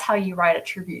that's how you write a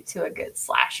tribute to a good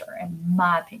slasher, in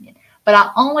my opinion. But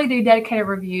I only do dedicated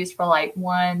reviews for like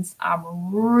ones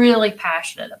I'm really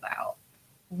passionate about,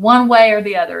 one way or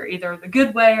the other, either the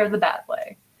good way or the bad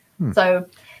way. So,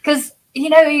 because,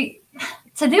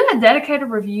 to do a dedicated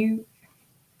review,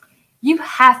 you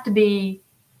have to be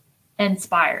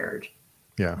inspired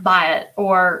by it,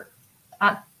 or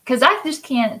because I just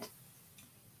can't.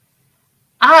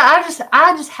 I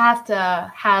just have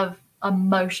to have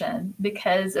emotion,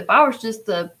 because if I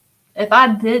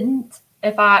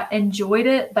enjoyed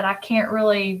it, but I can't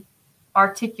really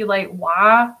articulate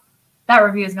why, that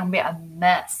review is going to be a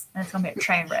mess and it's going to be a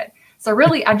train wreck. So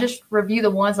really, I just review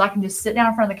the ones I can just sit down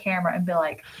in front of the camera and be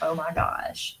like, oh my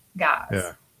gosh, guys.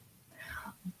 Yeah.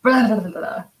 Blah, blah, blah,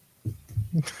 blah.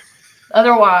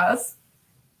 Otherwise,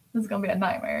 this is going to be a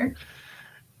nightmare.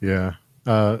 Yeah.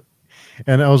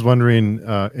 And I was wondering,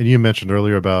 and you mentioned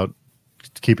earlier about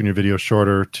keeping your video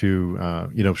shorter to,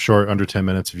 short, under 10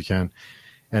 minutes if you can.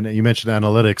 And you mentioned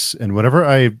analytics. And whenever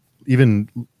I even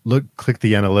click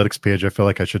the analytics page, I feel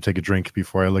like I should take a drink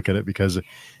before I look at it, because it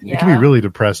can be really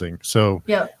depressing. So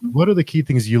what are the key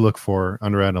things you look for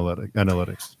under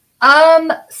analytics?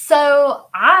 So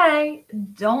I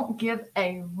don't give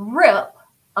a rip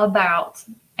about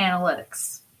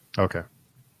analytics. Okay.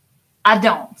 I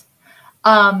don't.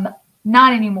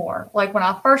 Not anymore. Like when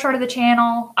I first started the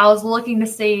channel, I was looking to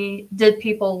see, did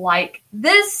people like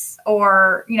this?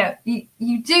 Or,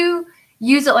 you do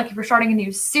use it like if you're starting a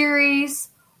new series,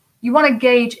 you want to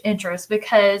gauge interest,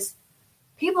 because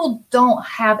people don't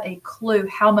have a clue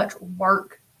how much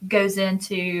work goes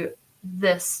into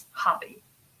this hobby.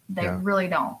 They really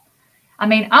don't. I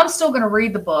mean, I'm still going to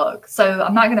read the book, so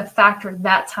I'm not going to factor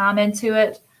that time into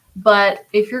it. But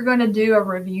if you're going to do a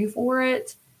review for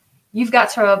it, you've got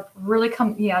to really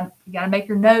you got to make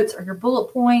your notes or your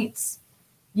bullet points.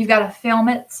 You've got to film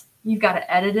it. You've got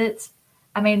to edit it.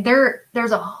 I mean,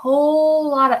 there's a whole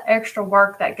lot of extra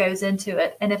work that goes into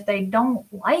it. And if they don't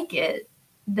like it,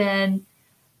 then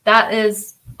that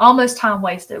is almost time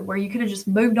wasted, where you could have just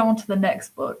moved on to the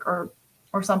next book or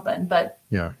something. But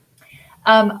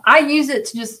I use it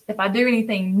to just, if I do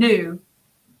anything new,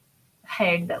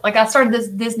 hey, like I started this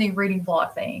Disney reading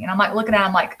vlog thing, and I'm like looking at it,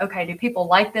 I'm like, okay, do people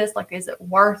like this? Like, is it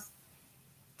worth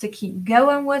to keep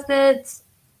going with it?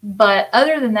 But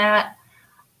other than that,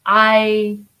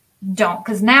 I don't,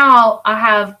 because now I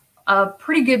have a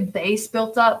pretty good base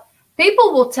built up.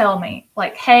 People will tell me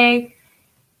like, hey,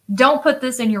 don't put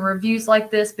this in your reviews like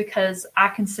this, because I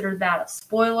consider that a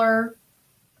spoiler.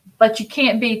 But you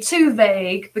can't be too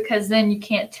vague, because then you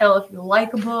can't tell if you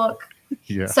like a book.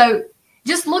 So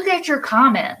just look at your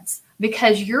comments,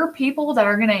 because your people that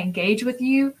are going to engage with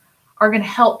you are going to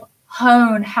help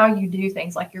hone how you do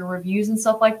things like your reviews and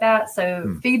stuff like that.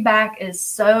 So feedback is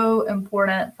so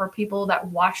important for people that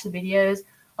watch the videos.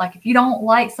 Like if you don't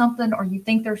like something, or you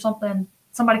think there's something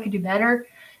somebody could do better,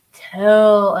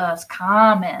 tell us,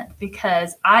 comment,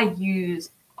 because I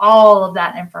use all of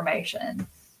that information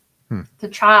to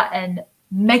try and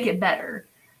make it better.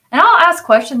 And I'll ask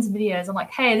questions in videos. I'm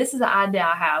like, hey, this is an idea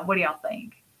I have. What do y'all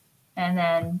think? And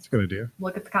then that's a good idea.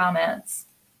 Look at the comments.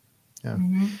 Yeah.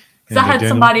 Because I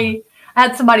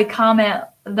had somebody comment.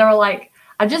 They were like,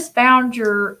 I just found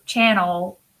your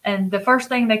channel, and the first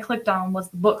thing they clicked on was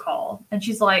the book haul. And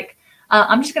she's like,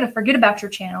 I'm just going to forget about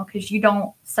your channel because you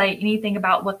don't say anything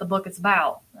about what the book is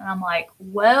about. And I'm like,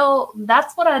 well,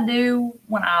 that's what I do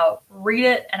when I read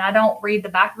it, and I don't read the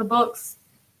back of the books.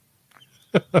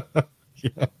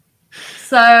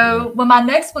 So when my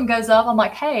next one goes up, I'm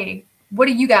like, hey, what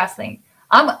do you guys think?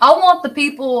 I want the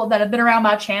people that have been around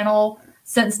my channel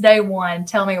since day one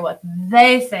tell me what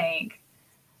they think.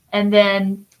 And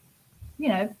then,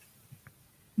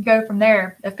 go from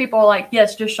there. If people are like,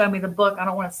 yes, just show me the book, I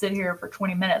don't want to sit here for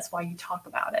 20 minutes while you talk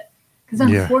about it. Because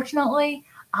unfortunately,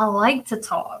 I like to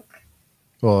talk.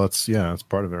 Well, that's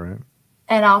part of it, right?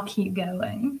 And I'll keep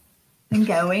going. and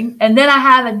going. And then I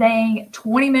have a dang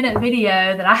 20-minute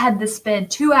video that I had to spend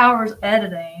 2 hours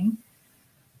editing.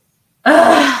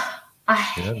 I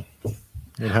hate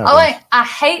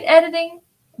editing,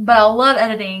 but I love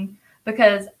editing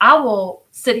because I will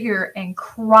sit here and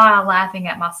cry laughing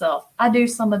at myself. I do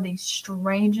some of the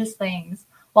strangest things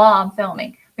while I'm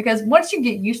filming, because once you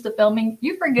get used to filming,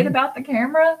 you forget about the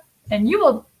camera, and you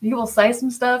will say some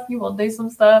stuff, you will do some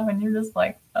stuff, and you're just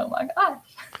like, oh my gosh.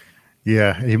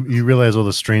 Yeah, you realize all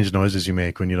the strange noises you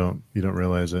make when you don't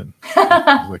realize it.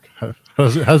 Like, how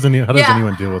does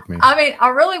anyone deal with me? I mean, I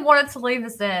really wanted to leave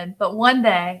this in, but one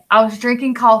day I was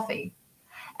drinking coffee,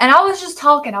 and I was just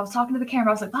talking. I was talking to the camera.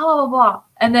 I was like, blah, blah, blah, blah.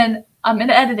 And then I'm in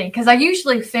editing, because I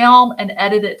usually film and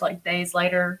edit it like days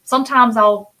later. Sometimes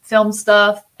I'll film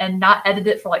stuff and not edit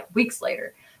it for like weeks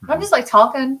later. But I'm just like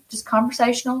talking, just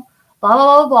conversational, blah,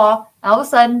 blah, blah, blah. And all of a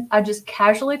sudden, I just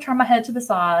casually turn my head to the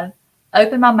side,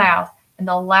 open my mouth, and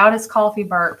the loudest coffee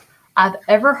burp I've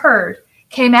ever heard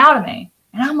came out of me.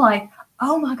 And I'm like,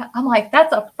 oh my God. I'm like,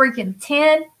 that's a freaking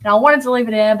 10. And I wanted to leave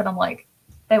it in, but I'm like,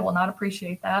 they will not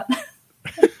appreciate that.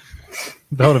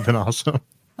 That would have been awesome.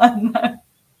 I know.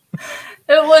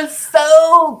 It was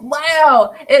so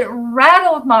loud. It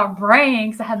rattled my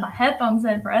brain because I had my headphones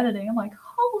in for editing. I'm like,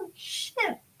 holy shit,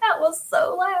 that was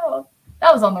so loud.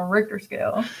 That was on the Richter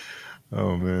scale.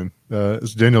 Oh, man.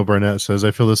 Daniel Barnett says,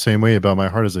 I feel the same way about My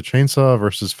Heart as a Chainsaw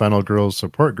versus Final Girls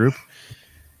support group.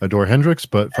 Adore Hendrix,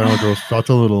 but Final Girls felt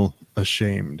a little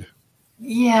ashamed.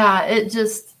 Yeah, it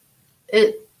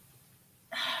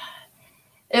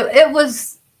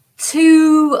was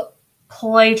too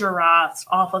plagiarized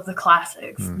off of the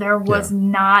classics. There was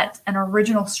not an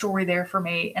original story there for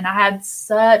me, and I had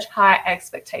such high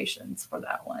expectations for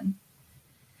that one.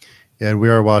 Yeah, and we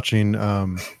are watching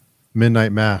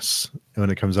Midnight Mass when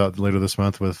it comes out later this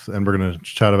month and we're going to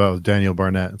chat about with Daniel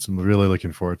Barnett. So I'm really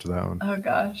looking forward to that one. Oh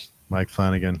gosh. Mike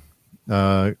Flanagan.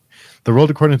 The World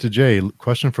According to Jay.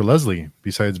 Question for Leslie.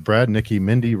 Besides Brad, Nikki,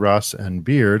 Mindy, Ross, and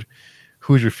Beard,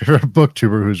 who's your favorite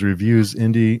booktuber who reviews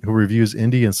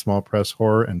indie and small press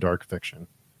horror and dark fiction?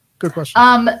 Good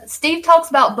question. Steve talks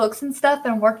about books and stuff,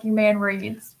 and Working Man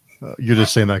reads. You're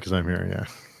just saying that because I'm here, yeah.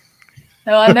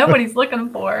 No, I know what he's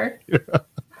looking for. Yeah.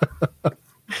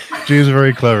 Jay's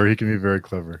very clever. He can be very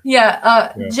clever.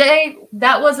 Yeah. Jay,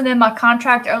 that wasn't in my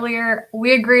contract earlier.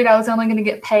 We agreed I was only going to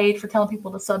get paid for telling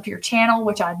people to sub to your channel,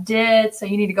 which I did. So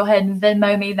you need to go ahead and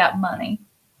Venmo me that money.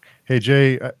 Hey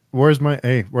Jay, where's my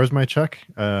check?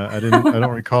 I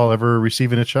don't recall ever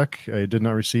receiving a check. I did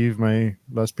not receive my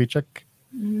last paycheck.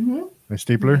 Mm-hmm. My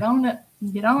stapler.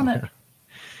 Get on it.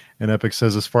 And Epic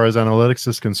says, as far as analytics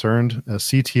is concerned,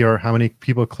 CTR, how many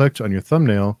people clicked on your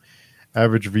thumbnail,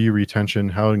 average view retention,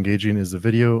 how engaging is the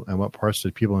video, and what parts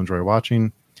did people enjoy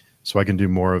watching, so I can do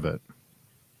more of it.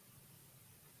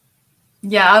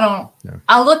 Yeah, I don't. Yeah.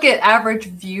 I look at average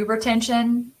view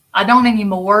retention. I don't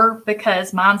anymore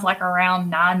because mine's like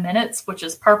around 9 minutes, which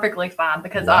is perfectly fine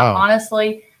because I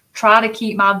honestly try to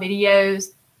keep my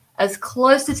videos as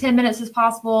close to 10 minutes as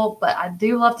possible, but I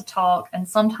do love to talk, and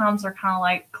sometimes they're kind of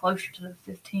like closer to the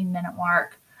 15-minute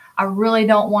mark. I really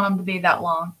don't want them to be that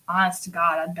long. Honest to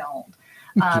God, I don't.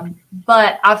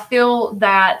 But I feel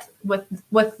that with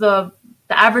the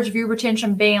average view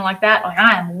retention being like that, like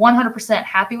I am 100%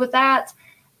 happy with that.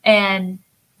 And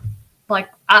like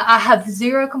I have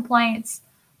zero complaints.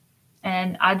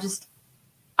 And I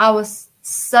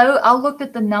looked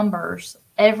at the numbers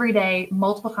every day,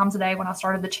 multiple times a day when I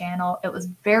started the channel. It was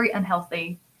very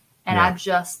unhealthy, and I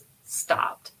just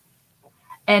stopped.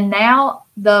 And now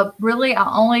I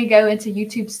only go into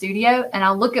YouTube Studio and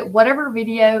I look at whatever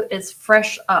video is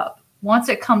fresh up. Once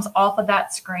it comes off of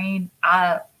that screen,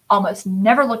 I almost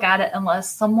never look at it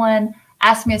unless someone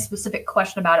asks me a specific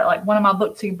question about it. Like one of my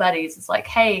BookTube buddies is like,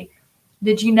 hey,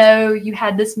 did you know you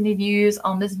had this many views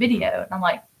on this video? And I'm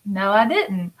like, no, I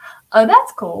didn't. Oh,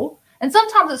 that's cool. And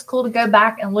sometimes it's cool to go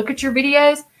back and look at your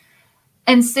videos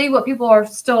and see what people are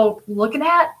still looking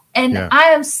at. And I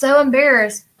am so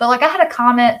embarrassed. But like I had a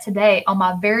comment today on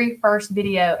my very first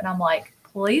video, and I'm like,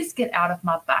 please get out of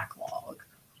my backlog.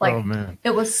 Like, oh, man.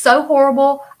 It was so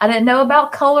horrible. I didn't know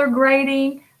about color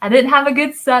grading. I didn't have a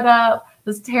good setup. It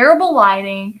was terrible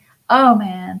lighting. Oh,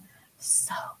 man.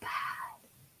 So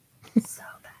bad. So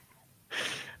bad.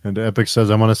 And Epic says,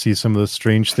 I want to see some of the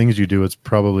strange things you do. It's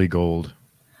probably gold.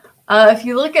 If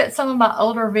you look at some of my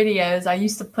older videos, I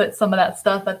used to put some of that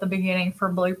stuff at the beginning for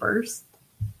bloopers.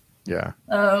 Yeah.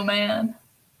 Oh, man.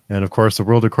 And, of course, the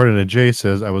World According to Jay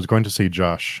says, I was going to say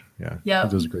Josh. Yeah. Yep.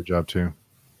 He does a great job, too.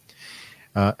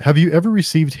 Have you ever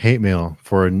received hate mail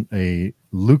for a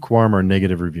lukewarm or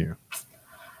negative review?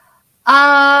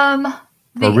 Or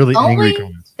really angry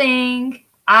comments? thing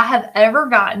I have ever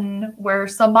gotten where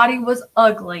somebody was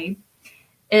ugly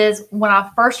is when I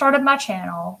first started my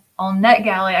channel on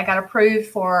NetGalley. I got approved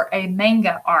for a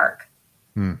manga arc.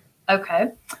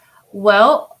 Okay.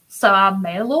 Well, so I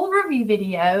made a little review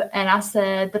video and I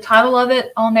said the title of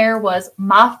it on there was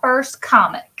My First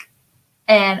Comic.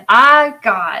 And I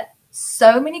got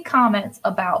so many comments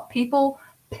about people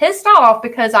pissed off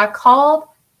because I called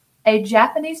a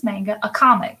Japanese manga a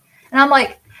comic. And I'm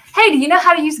like, hey, do you know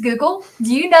how to use Google?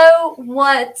 Do you know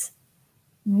what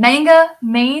manga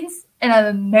means in an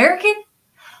American?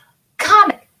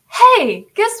 Comic. Hey,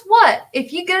 guess what?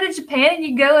 If you go to Japan and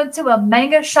you go into a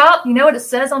manga shop, you know what it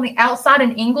says on the outside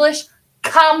in English?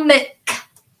 Comic.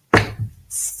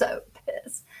 So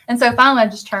pissed. And so finally I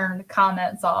just turned the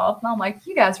comments off. And I'm like,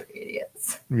 you guys are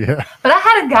idiots. Yeah. But I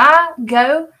had a guy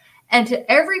go, and to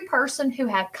every person who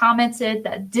had commented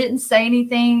that didn't say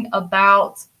anything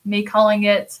about me calling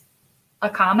it a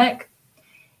comic,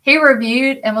 he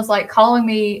reviewed and was like calling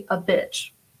me a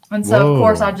bitch. And so, of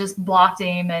course, I just blocked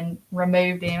him and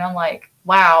removed him. I'm like,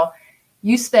 wow,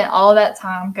 you spent all that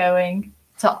time going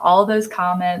to all those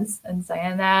comments and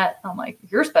saying that. I'm like,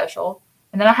 you're special.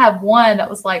 And then I have one that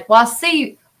was like, well, I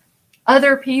see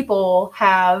other people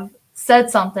have said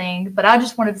something, but I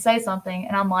just wanted to say something.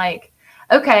 And I'm like,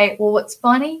 okay, well, what's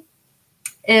funny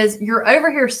is you're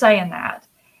over here saying that.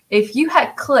 If you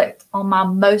had clicked on my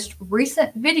most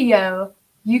recent video,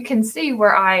 you can see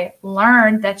where I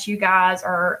learned that you guys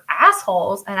are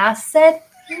assholes. And I said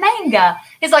manga.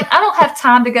 He's like, I don't have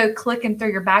time to go clicking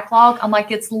through your backlog. I'm like,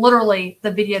 it's literally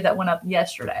the video that went up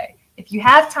yesterday. If you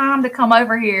have time to come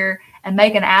over here and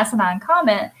make an asinine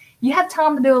comment, you have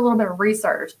time to do a little bit of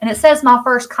research. And it says My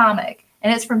First Comic,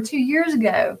 and it's from 2 years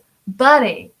ago.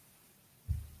 Buddy,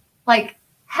 like,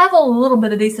 have a little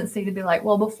bit of decency to be like,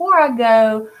 well, before I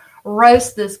go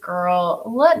roast this girl,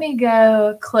 let me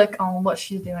go click on what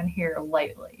she's doing here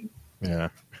lately. Yeah.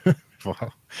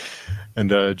 Wow. And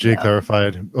Jay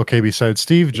clarified, okay, besides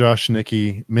Steve, Josh,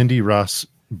 Nikki, Mindy, Ross,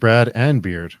 Brad, and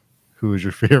Beard, who is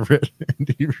your favorite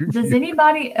indie reviewer? Does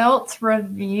anybody else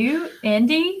review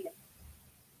indie?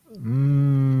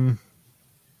 I'm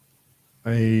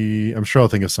sure I'll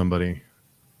think of somebody.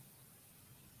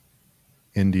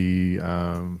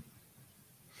 Indie.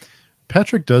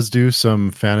 Patrick does do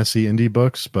some fantasy indie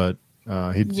books, but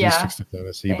he sticks to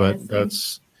fantasy. But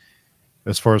that's,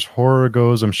 as far as horror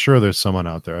goes, I'm sure there's someone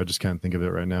out there. I just can't think of it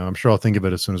right now. I'm sure I'll think of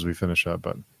it as soon as we finish up.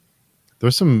 But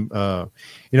there's some,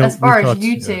 as far as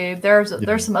YouTube,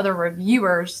 there's some other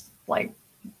reviewers like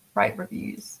write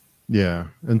reviews. Yeah,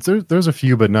 and there's a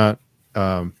few, but not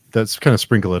that's kind of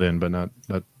sprinkle it in, but not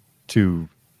too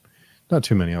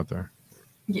many out there.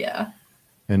 Yeah.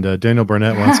 And Daniel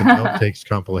Burnett wants an outtakes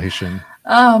compilation.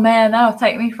 Oh man, that'll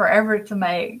take me forever to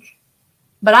make.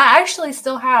 But I actually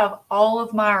still have all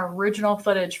of my original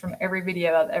footage from every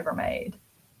video I've ever made.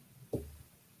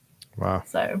 Wow.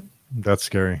 So that's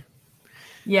scary.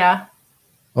 Yeah.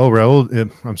 Oh,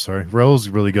 Raul, I'm sorry. Raul's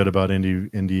really good about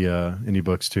indie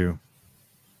books too.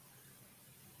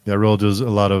 Yeah, Raul does a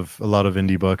lot of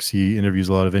indie books. He interviews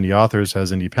a lot of indie authors,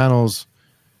 has indie panels,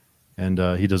 and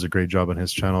he does a great job on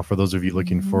his channel. For those of you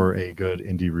looking for a good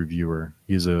indie reviewer,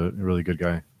 he's a really good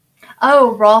guy.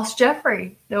 Oh, Ross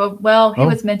Jeffrey. Well, he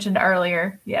was mentioned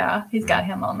earlier. Yeah, he's got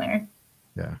him on there.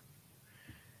 Yeah.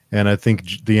 And I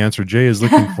think the answer Jay is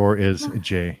looking for is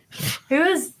Jay. Who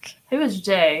is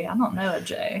Jay? I don't know a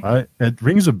Jay. It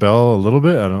rings a bell a little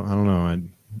bit. I don't know.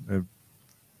 I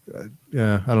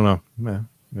don't know.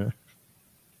 Yeah.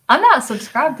 I'm not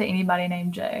subscribed to anybody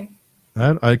named Jay.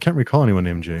 I can't recall anyone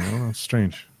named Jay. Oh, that's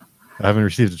strange. I haven't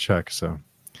received a check, so.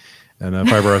 And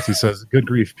Fiber RC says, "Good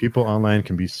grief, people online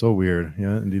can be so weird."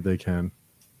 Yeah, indeed they can.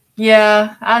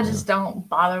 Yeah, I just don't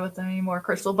bother with them anymore,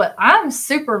 Crystal. But I'm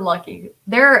super lucky.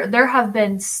 There have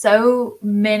been so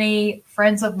many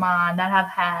friends of mine that have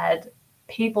had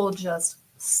people just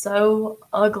so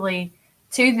ugly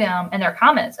to them in their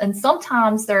comments, and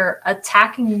sometimes they're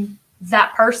attacking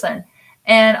that person.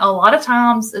 And a lot of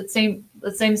times it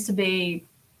seems to be,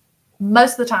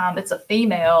 most of the time it's a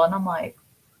female, and I'm like,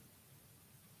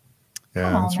 yeah,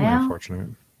 that's really unfortunate.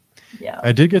 Yeah,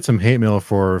 I did get some hate mail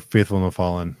for Faithful and the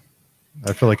Fallen.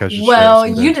 I feel like I should. Well,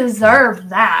 you deserve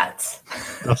that.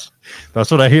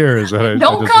 That's what I hear. Is that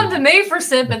don't come to me for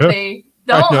sympathy.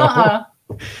 Don't.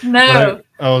 No.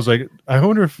 I was like, I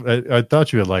wonder if I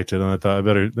thought you had liked it, and I thought I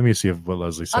better let me see what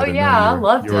Leslie said. Oh yeah, I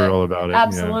loved it. You were all about it.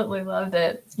 Absolutely loved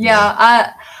it.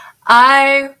 Yeah,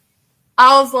 I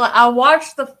was like, I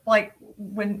watched the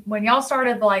when y'all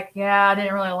started like, yeah, I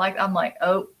didn't really like. I'm like,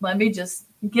 oh, let me just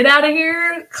get out of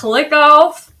here, click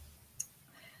off.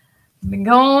 Then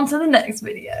go on to the next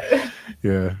video.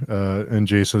 Yeah. And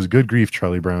Jay says, "Good grief,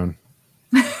 Charlie Brown."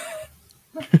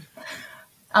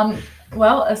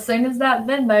 Well, as soon as that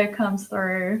Venmo comes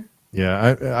through.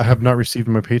 Yeah, I have not received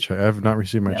my paycheck. I have not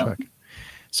received my check.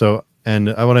 So, and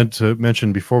I wanted to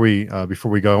mention before we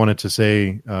go, I wanted to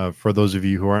say for those of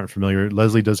you who aren't familiar,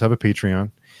 Leslie does have a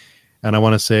Patreon, and I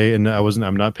want to say, and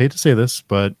I'm not paid to say this,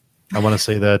 but I want to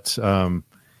say that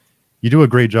you do a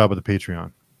great job with the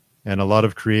Patreon, and a lot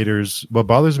of creators. What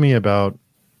bothers me about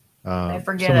some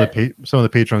of the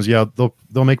patrons, yeah,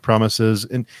 they'll make promises,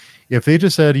 and if they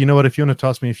just said, you know what, if you want to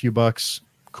toss me a few bucks,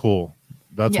 cool,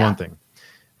 that's one thing.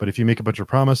 But if you make a bunch of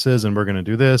promises and we're going to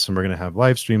do this and we're going to have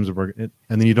live streams and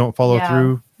then you don't follow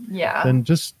through, then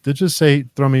just say,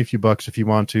 throw me a few bucks if you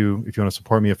want to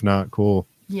support me. If not, cool.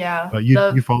 Yeah. But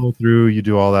you follow through, you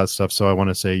do all that stuff. So I want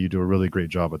to say you do a really great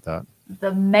job with that.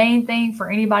 The main thing for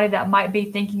anybody that might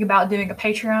be thinking about doing a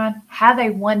Patreon, have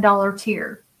a $1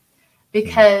 tier,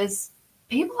 because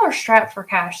people are strapped for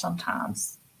cash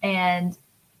sometimes and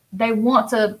they want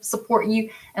to support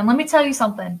you. And let me tell you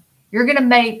something, you're going to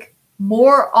make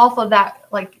more off of that.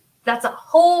 Like, that's a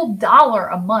whole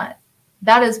 $1 a month.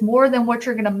 That is more than what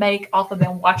you're going to make off of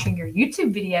them watching your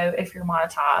YouTube video if you're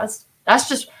monetized. That's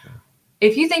just,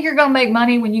 if you think you're going to make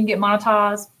money when you get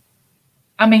monetized,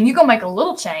 I mean, you're going to make a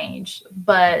little change,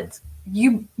 but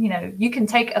you can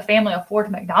take a family of 4 to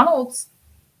McDonald's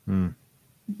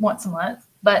once a month.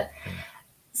 But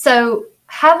so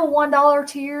have a $1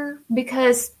 tier,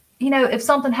 because, if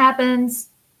something happens,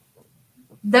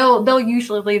 they'll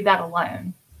usually leave that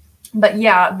alone. But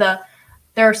yeah,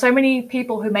 there are so many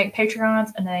people who make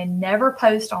Patreons and they never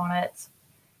post on it.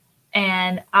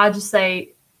 And I just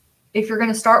say, if you're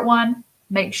going to start one,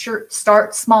 make sure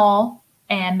start small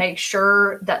and make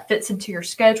sure that fits into your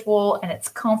schedule and it's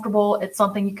comfortable. It's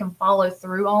something you can follow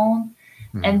through on.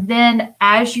 Mm-hmm. And then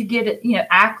as you get it,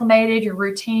 acclimated, your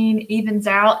routine evens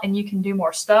out and you can do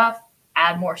more stuff,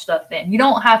 add more stuff in. You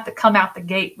don't have to come out the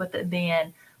gate with it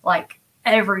being like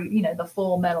every, the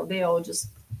full metal deal.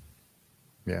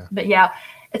 But yeah,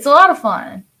 it's a lot of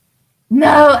fun.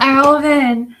 No,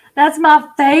 Alvin, that's my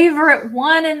favorite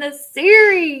one in the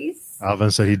series.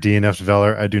 Alvin said he DNF'd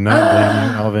Valor. I do not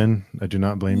blame you, Alvin. I do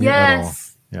not blame you at all.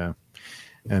 Yeah.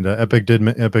 And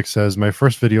Epic says, my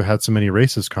first video had so many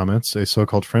racist comments. A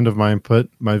so-called friend of mine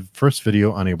put my first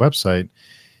video on a website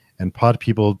and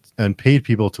paid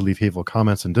people to leave hateful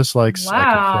comments and dislikes. Wow.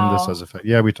 I confirm this as a fact.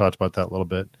 Yeah, we talked about that a little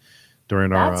bit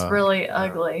during That's really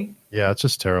ugly. Yeah, it's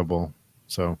just terrible.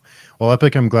 So, well,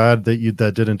 Epic, I'm glad that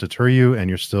that didn't deter you and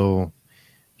you're still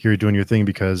here doing your thing,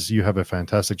 because you have a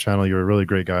fantastic channel. You're a really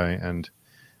great guy, and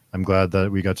I'm glad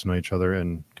that we got to know each other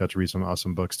and got to read some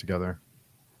awesome books together.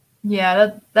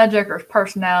 Yeah, that Joker's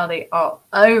personality all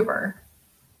over.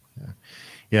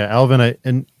 Yeah, Alvin, I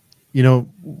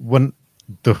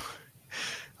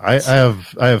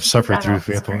have suffered through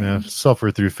Faithful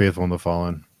in the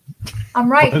Fallen.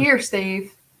 I'm right here,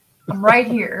 Steve. I'm right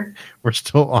here. We're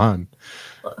still on.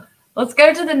 Let's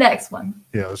go to the next one.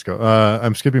 Yeah, let's go.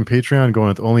 I'm skipping Patreon, going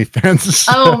with OnlyFans.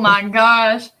 Oh my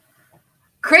gosh.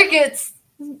 Crickets.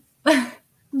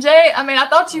 Jay, I mean, I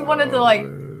thought you wanted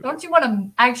to don't you want to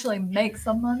actually make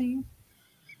some money?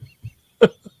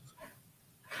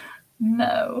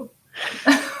 No.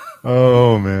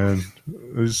 Oh man.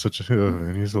 He's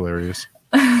he's hilarious.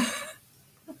 Yeah,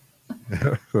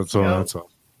 that's all.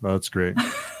 That's great.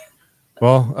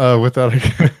 Well, with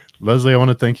that, Leslie, I want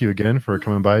to thank you again for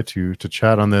coming by to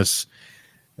chat on this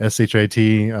SHIT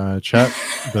chat,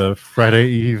 the Friday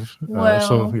Eve.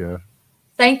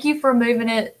 Thank you for moving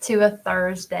it to a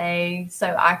Thursday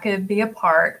so I could be a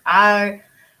part.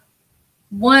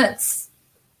 Once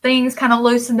things kind of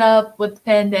loosened up with the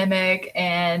pandemic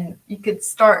and you could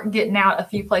start getting out a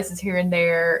few places here and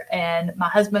there, and my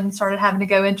husband started having to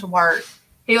go into work,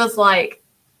 he was like,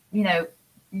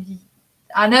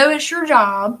 I know it's your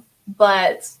job,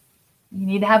 but you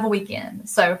need to have a weekend.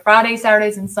 So Fridays,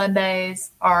 Saturdays, and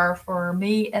Sundays are for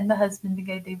me and the husband to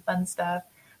go do fun stuff.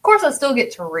 Of course, I still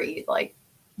get to read.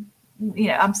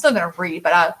 I'm still going to read,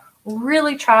 but I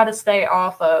really try to stay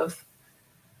off of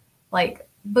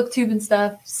BookTube and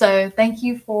stuff. So thank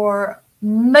you for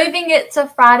moving it to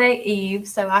Friday Eve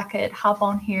so I could hop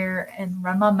on here and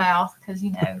run my mouth, because,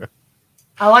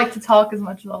 I like to talk as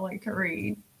much as I like to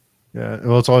read. Yeah,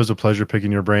 well, it's always a pleasure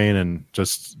picking your brain and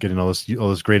just getting all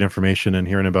this great information and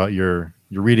hearing about your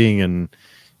reading and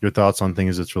your thoughts on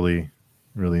things. It's really,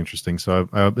 really interesting. So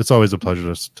it's always a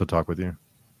pleasure to talk with you.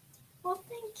 Well,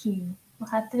 thank you. We'll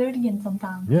have to do it again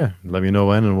sometime. Yeah, let me know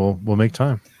when, and we'll make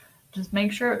time. Just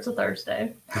make sure it's a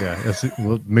Thursday. Yeah,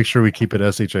 we'll make sure we keep it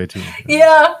SHIT.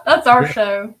 Yeah, that's our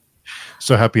show.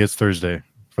 So happy it's Thursday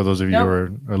for those of you who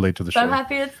are late to the show. So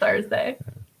happy it's Thursday.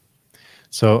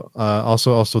 So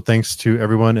also thanks to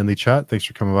everyone in the chat. Thanks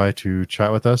for coming by to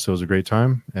chat with us. It was a great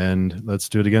time, and let's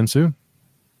do it again soon.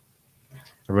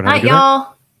 Everyone have a good night,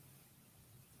 y'all.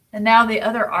 And now the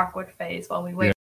other awkward phase while we wait.